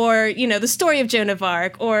 or the story of Joan of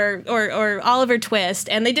Arc, or Oliver Twist,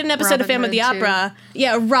 and they did an episode of Phantom of the Opera.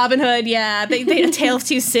 Yeah, Robin Hood. Yeah, they A Tale of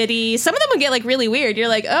Two Cities. Some of them would get like really weird. You're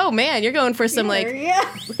like, oh man, you're going for some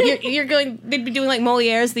you're going. They'd be doing like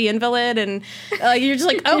Moliere's The Invalid, and you're just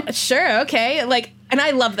like, oh sure, okay, like. And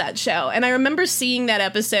I love that show. And I remember seeing that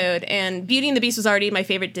episode, and Beauty and the Beast was already my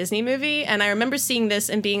favorite Disney movie. And I remember seeing this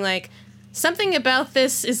and being like, something about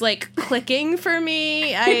this is like clicking for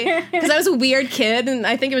me. Because I was a weird kid, and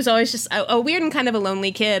I think it was always just a weird and kind of a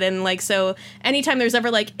lonely kid. And like, so anytime there's ever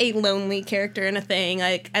like a lonely character in a thing,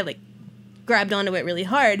 I like grabbed onto it really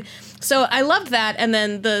hard. So I loved that. And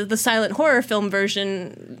then the silent horror film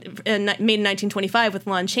version made in 1925 with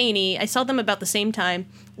Lon Chaney, I saw them about the same time.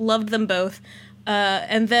 Loved them both.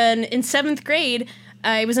 And then in 7th grade,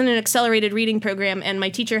 I was in an accelerated reading program, and my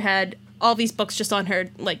teacher had all these books just on her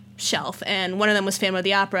like shelf, and one of them was Phantom of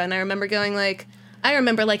the Opera, and I remember going like, I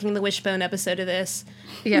remember liking the Wishbone episode of this.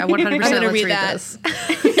 Yeah, 100%. I'm gonna let's read that. This.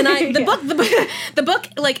 And the book,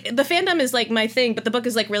 like the fandom is like my thing, but the book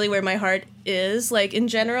is like really where my heart is, like in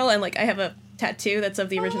general, and like I have a tattoo that's of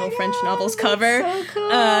the original French novels cover. So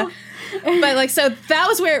cool. But like, so that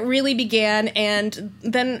was where it really began. And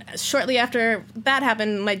then shortly after that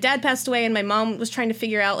happened, my dad passed away, and my mom was trying to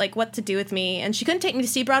figure out like what to do with me. And she couldn't take me to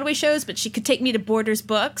see Broadway shows, but she could take me to Borders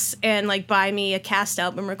Books and like buy me a cast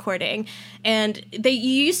album recording. And you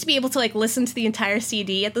used to be able to like listen to the entire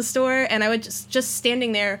CD at the store. And I would just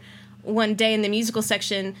standing there one day in the musical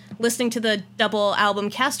section listening to the double album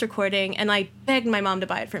cast recording, and I begged my mom to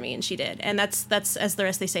buy it for me, and she did. And that's as the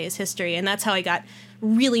rest they say is history. And that's how I got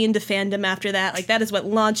really into fandom after that. Like, that is what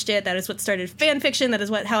launched it. That is what started fan fiction. That is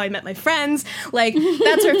how I met my friends. Like,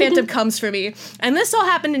 that's where fandom comes for me. And this all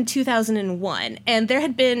happened in 2001, and there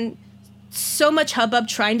had been so much hubbub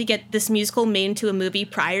trying to get this musical made into a movie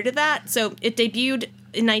prior to that. So it debuted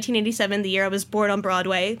in 1987, the year I was born, on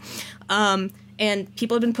Broadway. And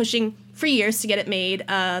people have been pushing for years to get it made.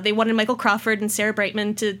 They wanted Michael Crawford and Sarah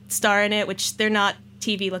Brightman to star in it, which they're not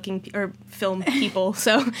TV-looking or film people,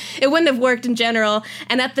 so it wouldn't have worked in general.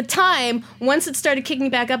 And at the time, once it started kicking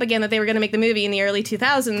back up again that they were going to make the movie in the early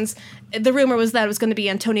 2000s, the rumor was that it was going to be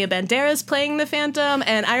Antonio Banderas playing the Phantom.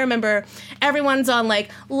 And I remember everyone's on like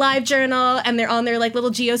LiveJournal, and they're on their like little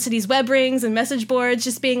GeoCities web rings and message boards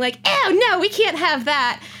just being like, oh no, we can't have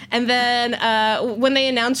that. And then when they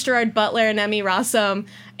announced Gerard Butler and Emmy Rossum,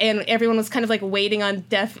 and everyone was kind of like waiting on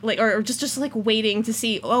or just like waiting to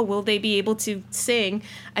see, oh, will they be able to sing?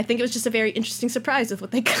 I think it was just a very interesting surprise with what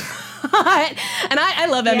they got. And I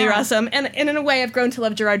love Emmy Rossum, and in a way I've grown to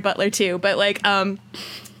love Gerard Butler too. But like,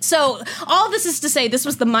 so all this is to say, this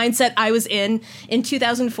was the mindset I was in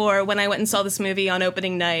 2004 when I went and saw this movie on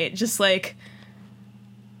opening night. Just like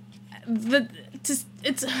it's.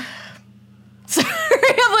 Sorry,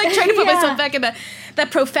 I'm like trying to put myself back in that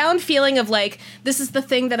profound feeling of like, this is the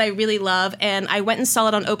thing that I really love. And I went and saw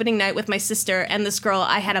it on opening night with my sister and this girl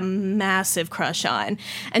I had a massive crush on.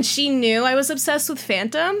 And she knew I was obsessed with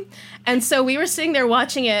Phantom. And so we were sitting there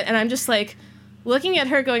watching it, and I'm just like looking at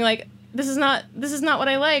her going like, this is not what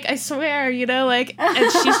I like, I swear, like,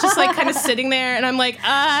 and she's just like kind of sitting there, and I'm like,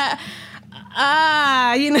 and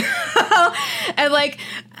like,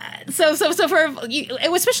 so for,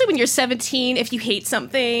 especially when you're 17, if you hate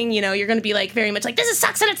something, you're going to be like very much like, this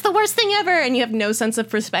sucks and it's the worst thing ever, and you have no sense of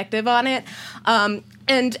perspective on it.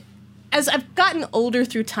 And as I've gotten older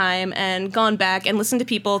through time and gone back and listened to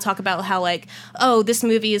people talk about how like, oh, this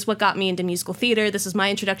movie is what got me into musical theater, this is my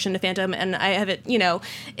introduction to Phantom, and I have it,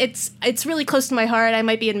 it's really close to my heart. I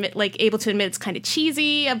might be able to admit it's kind of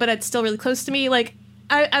cheesy, but it's still really close to me. Like,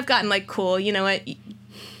 I've gotten like, cool, you know what,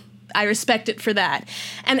 I respect it for that.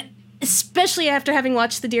 And especially after having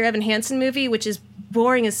watched the Dear Evan Hansen movie, which is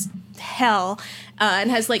boring as hell, and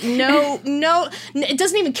has like no, it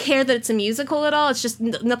doesn't even care that it's a musical at all. It's just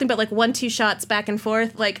nothing but like 1-2 shots back and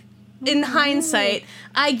forth. Like, in hindsight,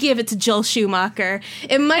 I give it to Joel Schumacher.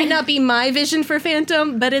 It might not be my vision for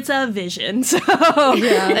Phantom, but it's a vision. So,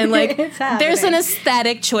 and like, there's an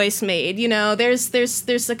aesthetic choice made.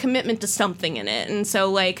 There's a commitment to something in it, and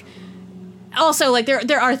so like, also like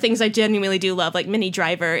there are things I genuinely do love, like Minnie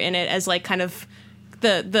Driver in it as like kind of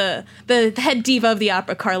the head diva of the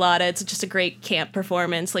opera, Carlotta. It's just a great camp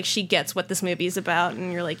performance. Like, she gets what this movie is about,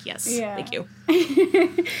 and you're like, yes, thank you.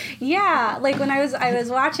 Yeah, like when I was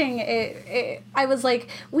watching it, I was like,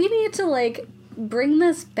 we need to like bring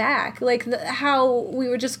this back, like how we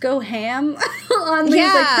would just go ham on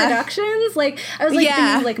these like productions. Like, I was like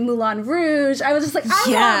thinking like Moulin Rouge. I was just like, I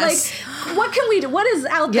want, like, what can we do? What is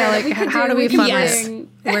out there? Like, that we can how do we fundraise?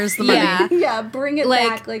 Where's the money? Bring it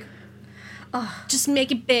back. Like, just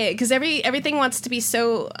make it big, because everything wants to be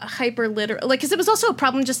so hyper literal. Like, because it was also a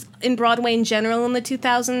problem just in Broadway in general in the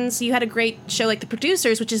 2000s. You had a great show like The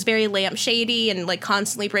Producers, which is very lampshady and like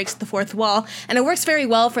constantly breaks the fourth wall, and it works very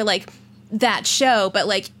well for like that show. But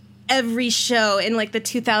like every show in like the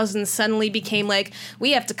 2000s suddenly became like,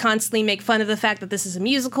 we have to constantly make fun of the fact that this is a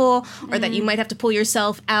musical, or that you might have to pull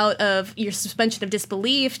yourself out of your suspension of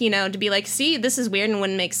disbelief, you know, to be like, see, this is weird and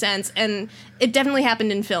wouldn't make sense. And it definitely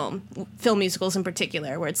happened in film musicals in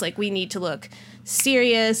particular, where it's like, we need to look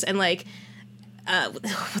serious, and like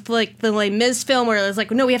with like the Les Mis film, where it's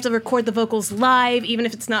like, no, we have to record the vocals live, even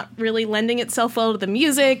if it's not really lending itself well to the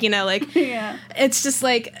music, you know, like Yeah. it's just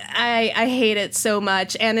like I hate it so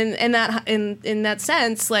much. And in that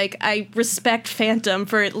sense, like, I respect Phantom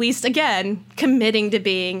for at least, again, committing to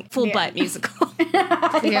being full butt musical.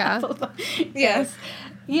 Yeah. Yes.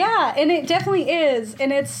 Yeah, and it definitely is.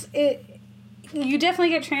 And you definitely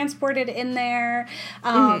get transported in there.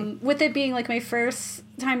 With it being like my first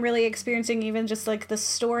time really experiencing even just like the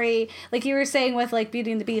story, like you were saying with like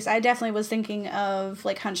Beauty and the Beast, I definitely was thinking of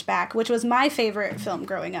like Hunchback, which was my favorite film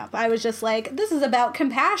growing up. I was just like, this is about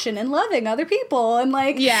compassion and loving other people, and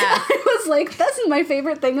like, Yeah. I was like, this is my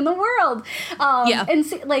favorite thing in the world. Yeah. And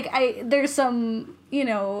see, like, there's some, you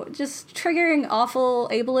know, just triggering awful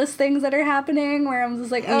ableist things that are happening where I'm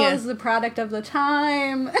just like, oh, Yeah. this is a product of the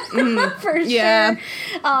time. For Yeah. sure.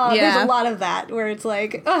 Yeah. There's a lot of that where it's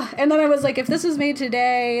like, oh, and then I was like, if this was made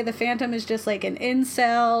today, the Phantom is just like an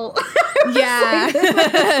incel. Yeah.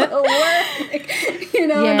 Like, you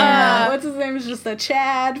know, Yeah. and, what's his name is just a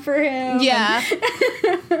Chad for him. Yeah.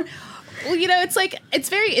 Well, you know, it's like, it's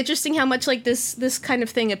very interesting how much like this kind of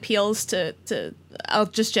thing appeals to I'll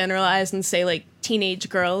just generalize and say like teenage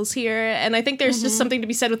girls here. And I think there's just something to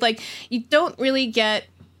be said with like, you don't really get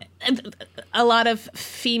a lot of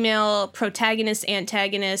female protagonists,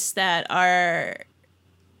 antagonists that are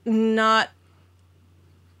not,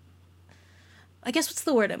 I guess, what's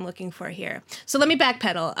the word I'm looking for here? So let me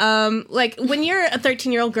backpedal. Like, when you're a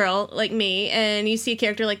 13-year-old girl like me and you see a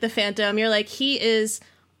character like the Phantom, you're like,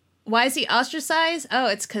 why is he ostracized? Oh,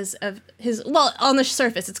 it's because of his, well, on the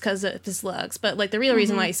surface, it's because of his looks. But, like, the real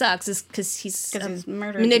reason why he sucks is because he's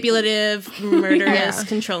manipulative, murderous,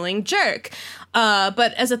 controlling jerk.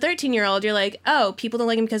 But as a 13-year-old, you're like, oh, people don't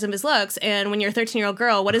like him because of his looks. And when you're a 13-year-old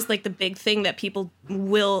girl, what is, like, the big thing that people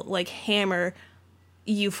will, like, hammer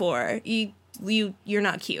you for? You're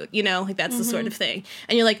not cute, you know, like that's the sort of thing.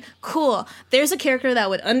 And you're like, cool, there's a character that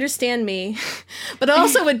would understand me, but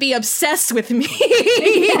also would be obsessed with me.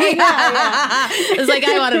 It's like,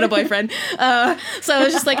 I wanted a boyfriend. So I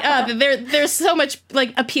was just like, there's so much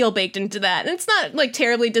like appeal baked into that. And it's not like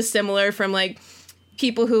terribly dissimilar from like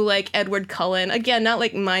people who like Edward Cullen. Again, not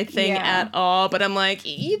like my thing at all, but I'm like,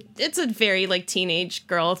 it's a very like teenage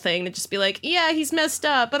girl thing to just be like, yeah, he's messed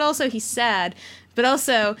up, but also he's sad. But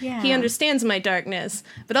also, he understands my darkness.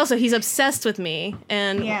 But also, he's obsessed with me.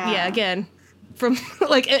 And, again, from,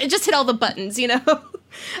 like, it just hit all the buttons, you know?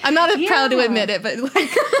 I'm not proud to admit it, but, like...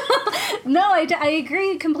 No, I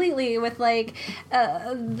agree completely with, like,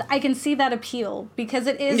 I can see that appeal. Because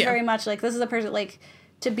it is very much, like, this is a person, like...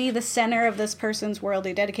 To be the center of this person's world,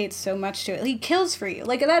 he dedicates so much to it. He kills for you.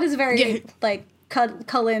 Like, that is very, like...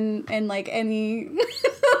 Cullen in like any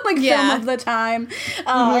like film of the time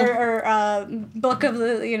or book of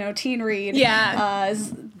the, you know, teen read.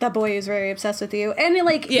 That boy is very obsessed with you, and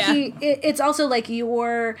like it's also like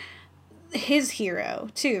you're his hero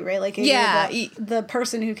too, right? Like the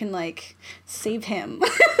person who can like save him.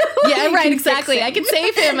 Right, exactly. I can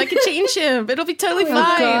save him. I can change him. It'll be totally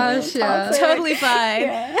fine. Gosh, totally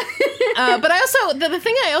fine. But I also, the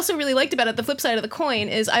thing I also really liked about it, the flip side of the coin,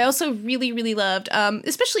 is I also really, really loved,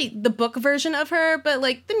 especially the book version of her, but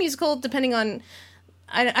like the musical, depending on,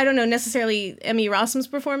 I don't know necessarily Emmy Rossum's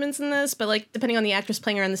performance in this, but like depending on the actress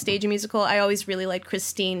playing her on the stage in musical, I always really liked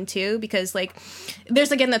Christine too, because like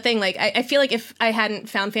there's again that thing, like I feel like if I hadn't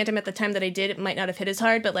found Phantom at the time that I did, it might not have hit as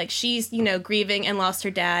hard, but like she's, you know, grieving and lost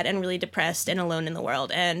her dad and really depressed and alone in the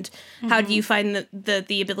world, and how do you find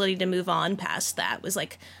the ability to move on past that was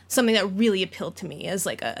like something that really appealed to me as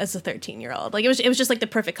like as a 13-year-old. Like it was just like the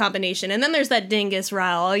perfect combination. And then there's that dingus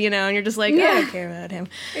Raoul, you know, and you're just like, I don't care about him.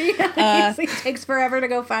 He takes forever to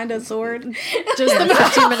go find a sword. Just the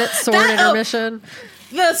 15-minute sword intermission.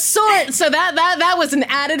 The sword. So that was an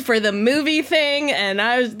added for the movie thing,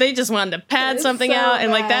 and they just wanted to pad something out,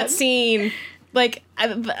 and like that scene. Like,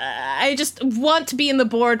 I just want to be in the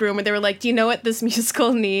boardroom where they were like, do you know what this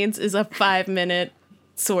musical needs is a 5-minute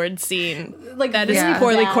sword scene. Like, That is Yeah.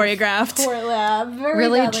 poorly bad. choreographed. Very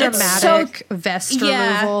Really badly done. dramatic vest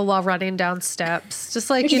Yeah. removal while running down steps. Just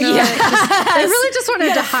like, you know, like, they really just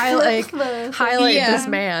wanted to highlight Yeah. this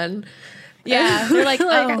man. Yeah, they're like,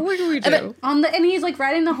 Like, oh. what do we do? And he's like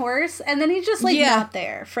riding the horse, and then he's just like Yeah. not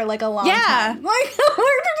there for like a long Yeah. time. Like,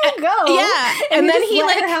 where did he go? Yeah, and and then just he,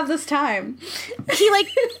 let her like- have this time.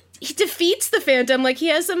 He defeats the Phantom, like he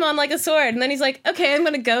has him on like a sword, and then he's like, okay, I'm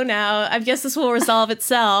gonna go now. I guess this will resolve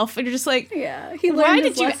itself. And you're just like, Yeah, he why learned did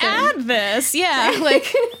his you lesson. add this? Yeah,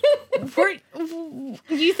 like,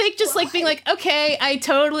 you think just like being like, okay, I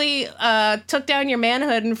totally took down your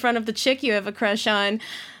manhood in front of the chick you have a crush on,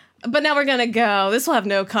 but now we're gonna go. This will have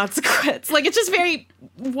no consequence. Like, it's just very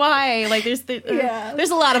why. Like, there's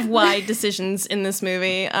a lot of why decisions in this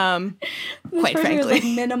movie. Quite Especially with, frankly, like,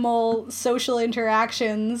 minimal social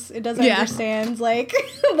interactions. It doesn't Yeah. understand like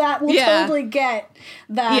that will Yeah. totally get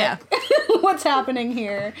that Yeah. what's happening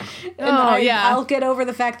here. And Oh, yeah. I'll get over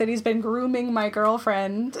the fact that he's been grooming my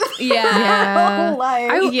girlfriend yeah. my whole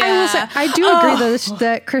life. I will say, I do Oh. agree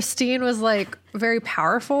that Christine was like very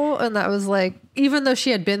powerful, and that was like, even though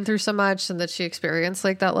she had been through so much and that she experienced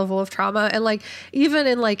like that level of trauma, and like even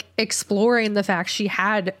in like exploring the fact she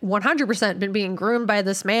had 100% been being groomed by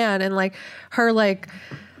this man, and like her like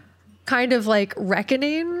kind of like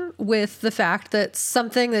reckoning with the fact that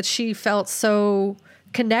something that she felt so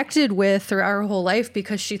connected with throughout her whole life,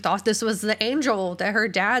 because she thought this was the angel that her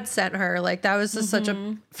dad sent her, like that was just such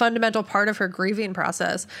a fundamental part of her grieving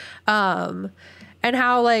process, and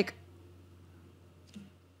how like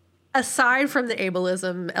aside from the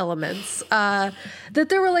ableism elements, that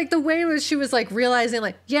there were like the way in which she was like realizing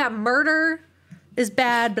like, yeah, murder is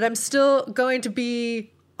bad, but I'm still going to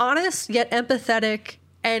be honest yet empathetic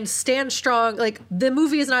and stand strong. Like, the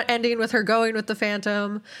movie is not ending with her going with the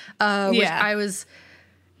Phantom, which Yeah. I was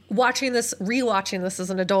rewatching this as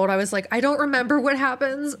an adult. I was like, I don't remember what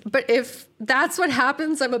happens, but if that's what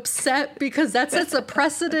happens, I'm upset, because that sets a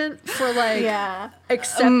precedent for like yeah.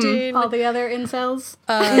 accepting All the other incels.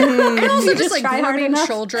 and also just like try hard grooming enough.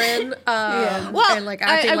 children, Well, and like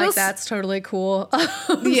acting I will like s- that's totally cool. So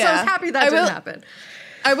I was Yeah. happy that I didn't will- happen.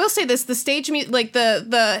 I will say this: the stage like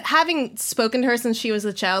the having spoken to her since she was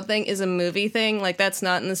a child thing is a movie thing. Like, that's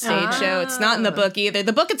not in the stage show. It's not in the book either.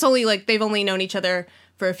 The book, it's only like they've only known each other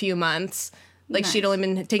for a few months. Like, she'd only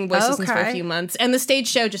been taking voice lessons for a Okay. few months, and the stage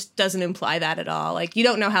show just doesn't imply that at all. Like, you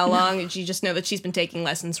don't know how long, and you just know that she's been taking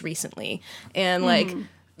lessons recently, and like.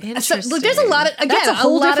 So, like, there's a lot of, again, That's a a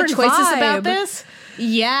whole lot of different choices about vibe. this.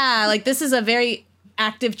 Yeah, like, this is a very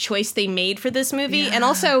active choice they made for this movie. And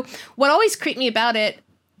also, what always creeped me about it,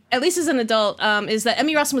 at least as an adult, is that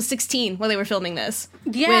Emmy Rossum was 16 when they were filming this.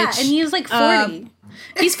 Yeah, which, and he was like 40.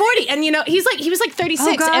 He's 40, and you know, he was like 36.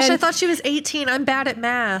 Oh gosh, and I thought she was 18. I'm bad at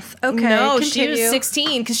math. Okay, no, continue. she was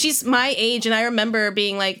 16 because she's my age, and I remember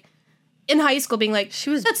being like, in high school, being like, She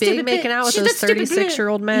was "That big stupid making bitch. out with She's those that stupid bitch."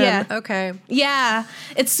 36-year-old men. Yeah. Okay. Yeah,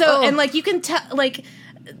 it's so, Oh. and like you can tell, like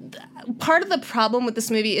part of the problem with this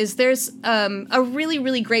movie is there's a really,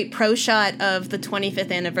 really great pro shot of the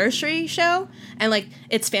 25th anniversary show, and like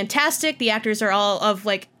it's fantastic. The actors are all of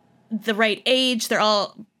like the right age. They're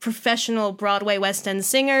all professional Broadway West End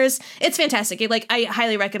singers. It's fantastic. I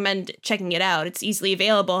highly recommend checking it out. It's easily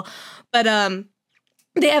available, but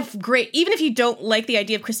they have great, even if you don't like the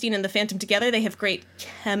idea of Christine and the Phantom together, they have great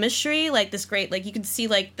chemistry. Like this great, like you can see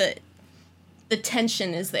like the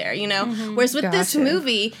tension is there, you know? Whereas with this Gotcha.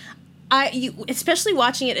 movie, especially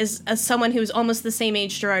watching it as someone who's almost the same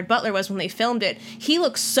age Gerard Butler was when they filmed it, he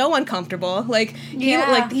looks so uncomfortable. Like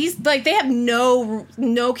he's like they have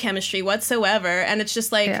no chemistry whatsoever, and it's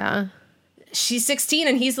just like Yeah. she's 16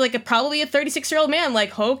 and he's like probably a 36-year-old man.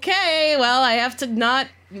 Like, okay, well, I have to not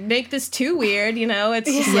make this too weird, you know? It's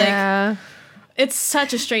just like Yeah. it's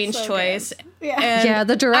such a strange So choice. Yeah. And Yeah,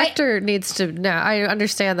 the director needs to know. I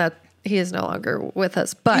understand that he is no longer with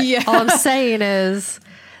us, but Yeah. all I'm saying is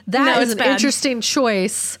that No, is it's an bad. interesting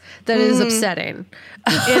choice that is upsetting.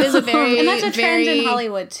 It is a very And that's a trend very, in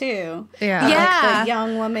Hollywood too. Yeah. Like Yeah. the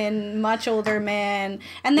young woman, much older man,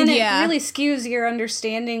 and then Yeah. it really skews your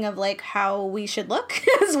understanding of like how we should look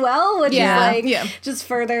as well, which Yeah. is like Yeah. just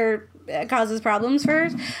further causes problems for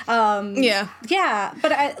us. Yeah. Yeah,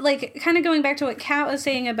 but I like kind of going back to what Kat was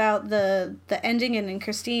saying about the ending in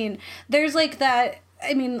Christine. There's like that.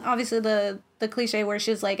 I mean, obviously the cliche where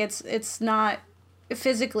she's like, it's not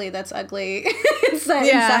physically that's ugly. It's that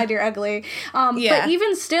inside you're ugly. But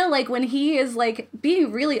even still, like, when he is, like,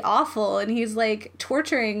 being really awful and he's, like,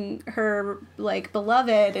 torturing her, like,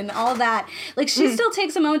 beloved and all that, like, she still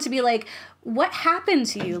takes a moment to be like, what happened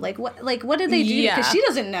to you? Like, what did they do? Because she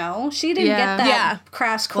doesn't know. She didn't get that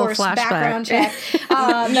crash course background check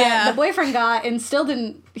that the boyfriend got, and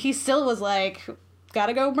he still was like,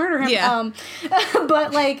 gotta go murder him.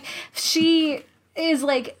 But, like, she is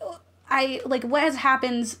like, what has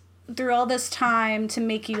happened through all this time to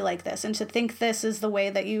make you like this and to think this is the way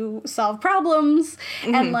that you solve problems.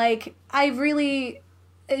 And, like, I really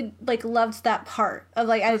loved that part of,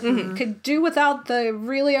 like, I could do without the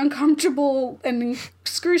really uncomfortable and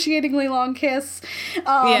excruciatingly long kiss.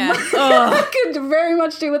 I could very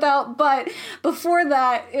much do without, but before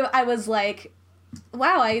that I was like,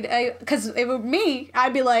 wow, because it was me,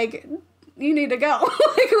 I'd be like, you need to go.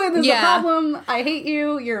 Like, there's a problem. I hate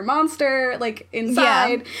you. You're a monster. Like,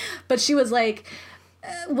 inside. But she was like,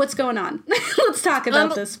 what's going on? Let's talk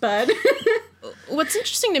about this, bud. What's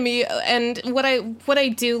interesting to me, and what I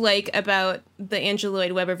do like about the Andrew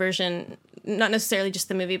Lloyd Webber version, not necessarily just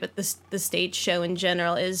the movie, but the stage show in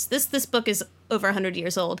general, is this book is over 100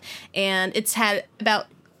 years old, and it's had about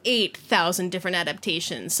 8,000 different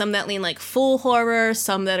adaptations. Some that lean like full horror,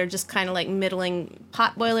 some that are just kind of like middling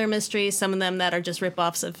potboiler mysteries, some of them that are just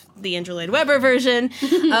ripoffs of the Andrew Lloyd Webber version.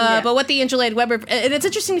 But what the Andrew Lloyd Webber, and it's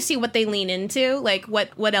interesting to see what they lean into, like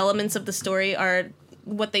what elements of the story are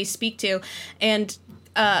what they speak to, and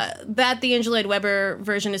that the Andrew Lloyd Webber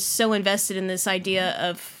version is so invested in this idea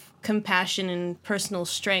of compassion and personal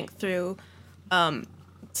strength through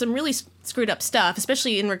some really screwed up stuff,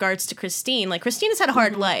 especially in regards to Christine. Like, Christine has had a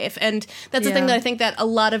hard life, and that's the thing that I think that a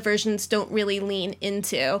lot of versions don't really lean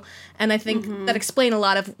into, and I think that explain a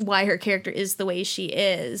lot of why her character is the way she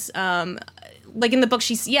is. Like, in the book,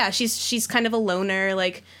 she's kind of a loner,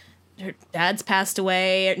 like, her dad's passed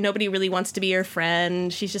away, nobody really wants to be her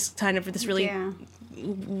friend, she's just kind of this really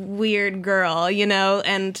weird girl, you know,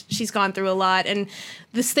 and she's gone through a lot, and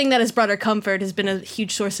this thing that has brought her comfort has been a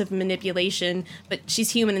huge source of manipulation, but she's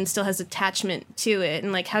human and still has attachment to it,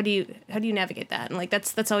 and, like, how do you navigate that? And, like,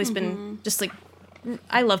 that's always been just, like,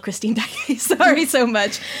 I love Christine Sorry so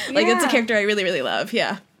much. Like, it's a character I really, really love.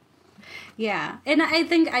 Yeah, and I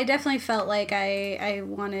think I definitely felt like I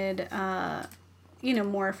wanted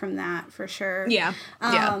more from that, for sure.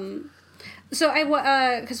 So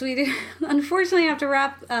because we do, unfortunately, have to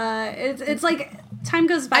wrap. It's like time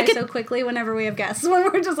goes by so quickly whenever we have guests. When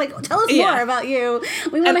we're just like, tell us more about you.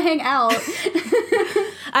 We want to hang out.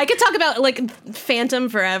 I could talk about, like, Phantom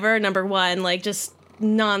forever. Number one, like, just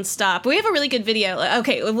nonstop. We have a really good video.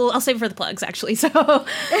 Okay, I'll save it for the plugs, actually. So,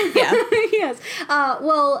 yeah. Yes.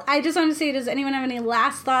 Well, I just want to say, does anyone have any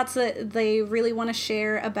last thoughts that they really want to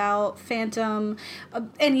share about Phantom?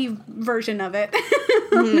 Any version of it,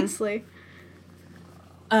 honestly.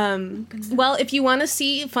 Well, if you want to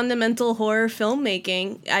see fundamental horror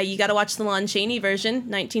filmmaking, you got to watch the Lon Chaney version,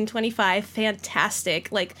 1925. Fantastic.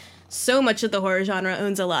 Like, so much of the horror genre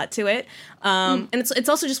owns a lot to it. And it's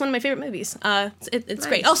also just one of my favorite movies. It's nice.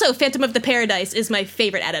 Great. Also, Phantom of the Paradise is my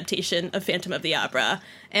favorite adaptation of Phantom of the Opera.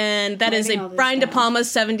 And that is a Brian De Palma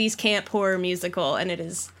 70s camp horror musical, and it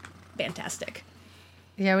is fantastic.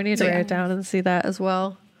 Yeah, we need to write it down and see that as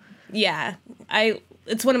well. Yeah.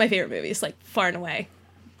 It's one of my favorite movies, like, far and away.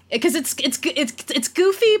 Because it's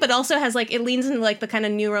goofy, but also has, like, it leans into, like, the kind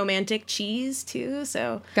of new romantic cheese too.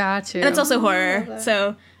 So got you. And it's also horror,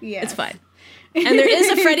 so it's fine. And there's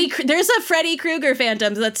a Freddy Krueger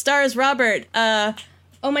Phantom that stars Robert.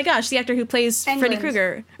 Oh my gosh, the actor who plays Freddy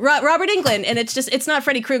Krueger, Robert Englund, and it's not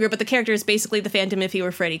Freddy Krueger, but the character is basically the Phantom if he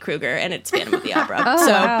were Freddy Krueger, and it's Phantom of the Opera.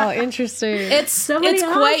 Wow, interesting. It's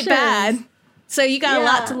quite bad. So you got a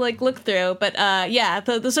lot to, like, look through, but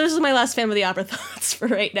those are my last Phantom of the Opera thoughts for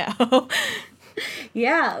right now.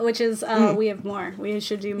 Yeah, which is we have more. We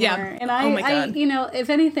should do more. Yeah. And I if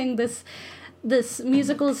anything, this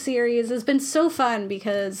musical series has been so fun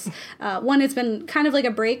because one, it's been kind of like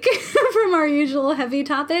a break from our usual heavy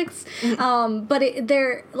topics, but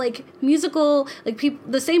they're like musical, like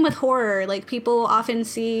the same with horror. Like, people often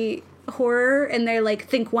see horror and they're like,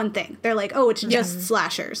 think one thing, they're like, oh, it's just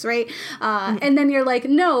slashers, right? And then you're like,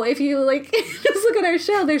 no, if you, like, just look at our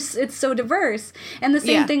show, it's so diverse. And the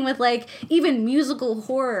same thing with, like, even musical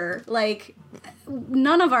horror, like,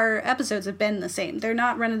 none of our episodes have been the same. They're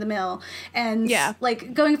not run of the mill. And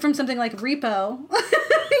like, going from something like Repo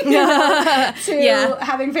to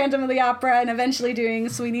having Phantom of the Opera and eventually doing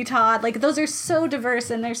Sweeney Todd, like, those are so diverse,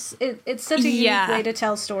 and it's such a unique way to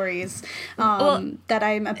tell stories that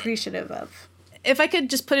I'm appreciative of. if I could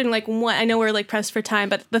just put in like one, I know we're like pressed for time,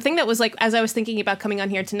 but the thing that was like, as I was thinking about coming on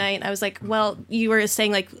here tonight, I was like, well, you were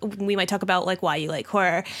saying like we might talk about like why you like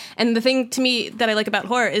horror. And the thing to me that I like about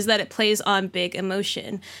horror is that it plays on big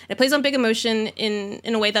emotion. It plays on big emotion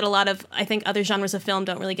in a way that a lot of, I think, other genres of film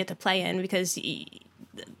don't really get to play in, because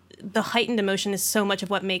the heightened emotion is so much of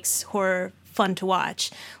what makes horror fun to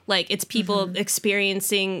watch. Like, it's people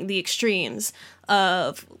experiencing the extremes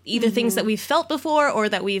of either things that we've felt before or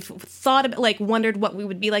that we've thought about, like wondered what we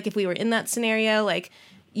would be like if we were in that scenario. Like,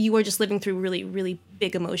 you are just living through really, really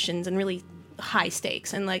big emotions and really high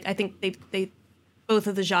stakes. And like, I think they both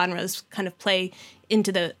of the genres kind of play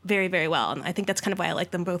into the very, very well. And I think that's kind of why I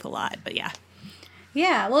like them both a lot. But yeah.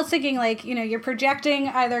 Yeah, well, it's thinking like, you're projecting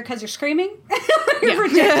either because you're screaming, you're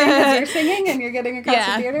projecting because you're singing, and you're getting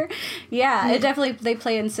across the theater. Yeah, it definitely, they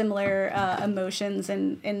play in similar emotions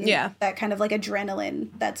and that kind of like adrenaline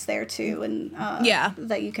that's there too, and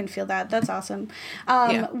that you can feel that. That's awesome.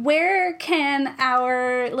 Where can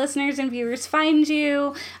our listeners and viewers find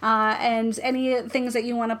you, and any things that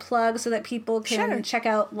you want to plug so that people can check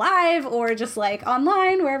out live or just like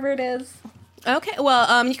online, wherever it is? Okay,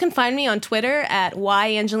 well, you can find me on Twitter at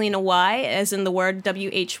 @YAngelinaY, as in the word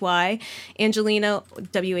WHY, Angelina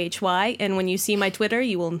WHY, and when you see my Twitter,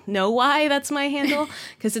 you will know why that's my handle,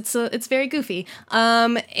 because it's very goofy.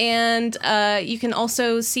 And you can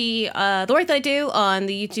also see the work that I do on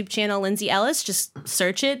the YouTube channel Lindsay Ellis. Just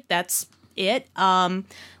search it. That's it.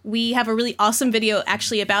 We have a really awesome video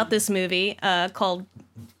actually about this movie called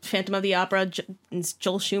Phantom of the Opera.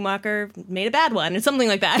 Joel Schumacher made a bad one or something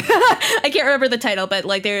like that. I can't remember the title, but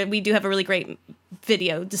like we do have a really great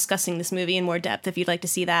video discussing this movie in more depth if you'd like to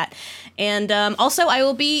see that. And also I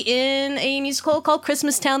will be in a musical called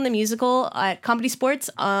Christmas Town the Musical at Comedy Sports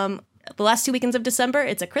the last 2 weekends of December.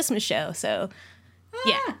 It's a Christmas show, so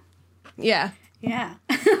yeah.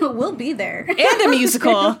 We'll be there. And a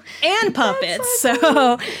musical and puppets.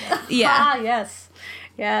 So yeah.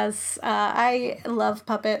 Yes, I love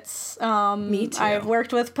puppets. Me too. I've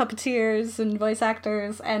worked with puppeteers and voice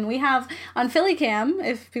actors, and we have on PhillyCam,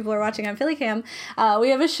 if people are watching on PhillyCam, we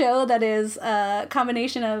have a show that is a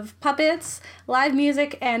combination of puppets, live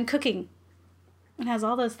music, and cooking. It has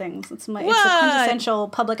all those things. It's a quintessential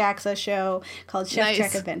public access show called Chef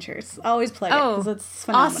Trek Adventures. Always play it because it's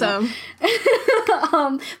phenomenal.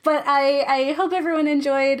 Awesome. But I hope everyone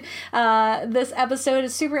enjoyed this episode.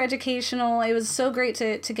 It's super educational. It was so great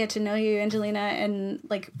to get to know you, Angelina, and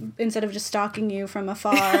like instead of just stalking you from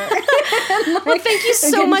afar. Well, thank you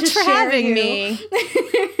so much for having me.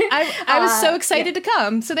 I was so excited to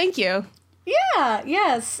come, so thank you. Yeah,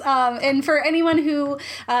 yes. And for anyone who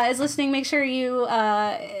is listening, make sure you,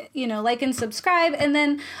 like and subscribe. And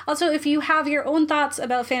then also, if you have your own thoughts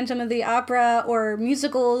about Phantom of the Opera or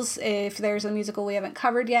musicals, if there's a musical we haven't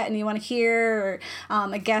covered yet and you want to hear, or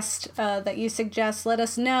a guest that you suggest, let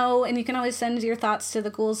us know. And you can always send your thoughts to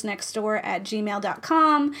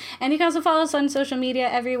theghouls@gmail.com. And you can also follow us on social media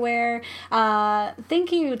everywhere.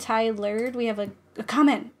 Thank you, Tyler. We have a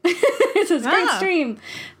comment. It says, great stream.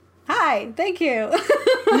 Hi, thank you. Thank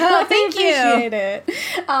you. I appreciate it.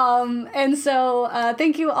 And so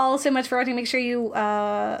thank you all so much for watching. Make sure you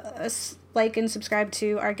like and subscribe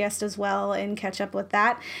to our guest as well and catch up with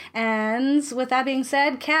that. And with that being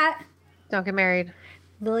said, Kat. Don't get married.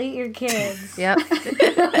 They'll eat your kids. Yep.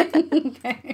 Okay.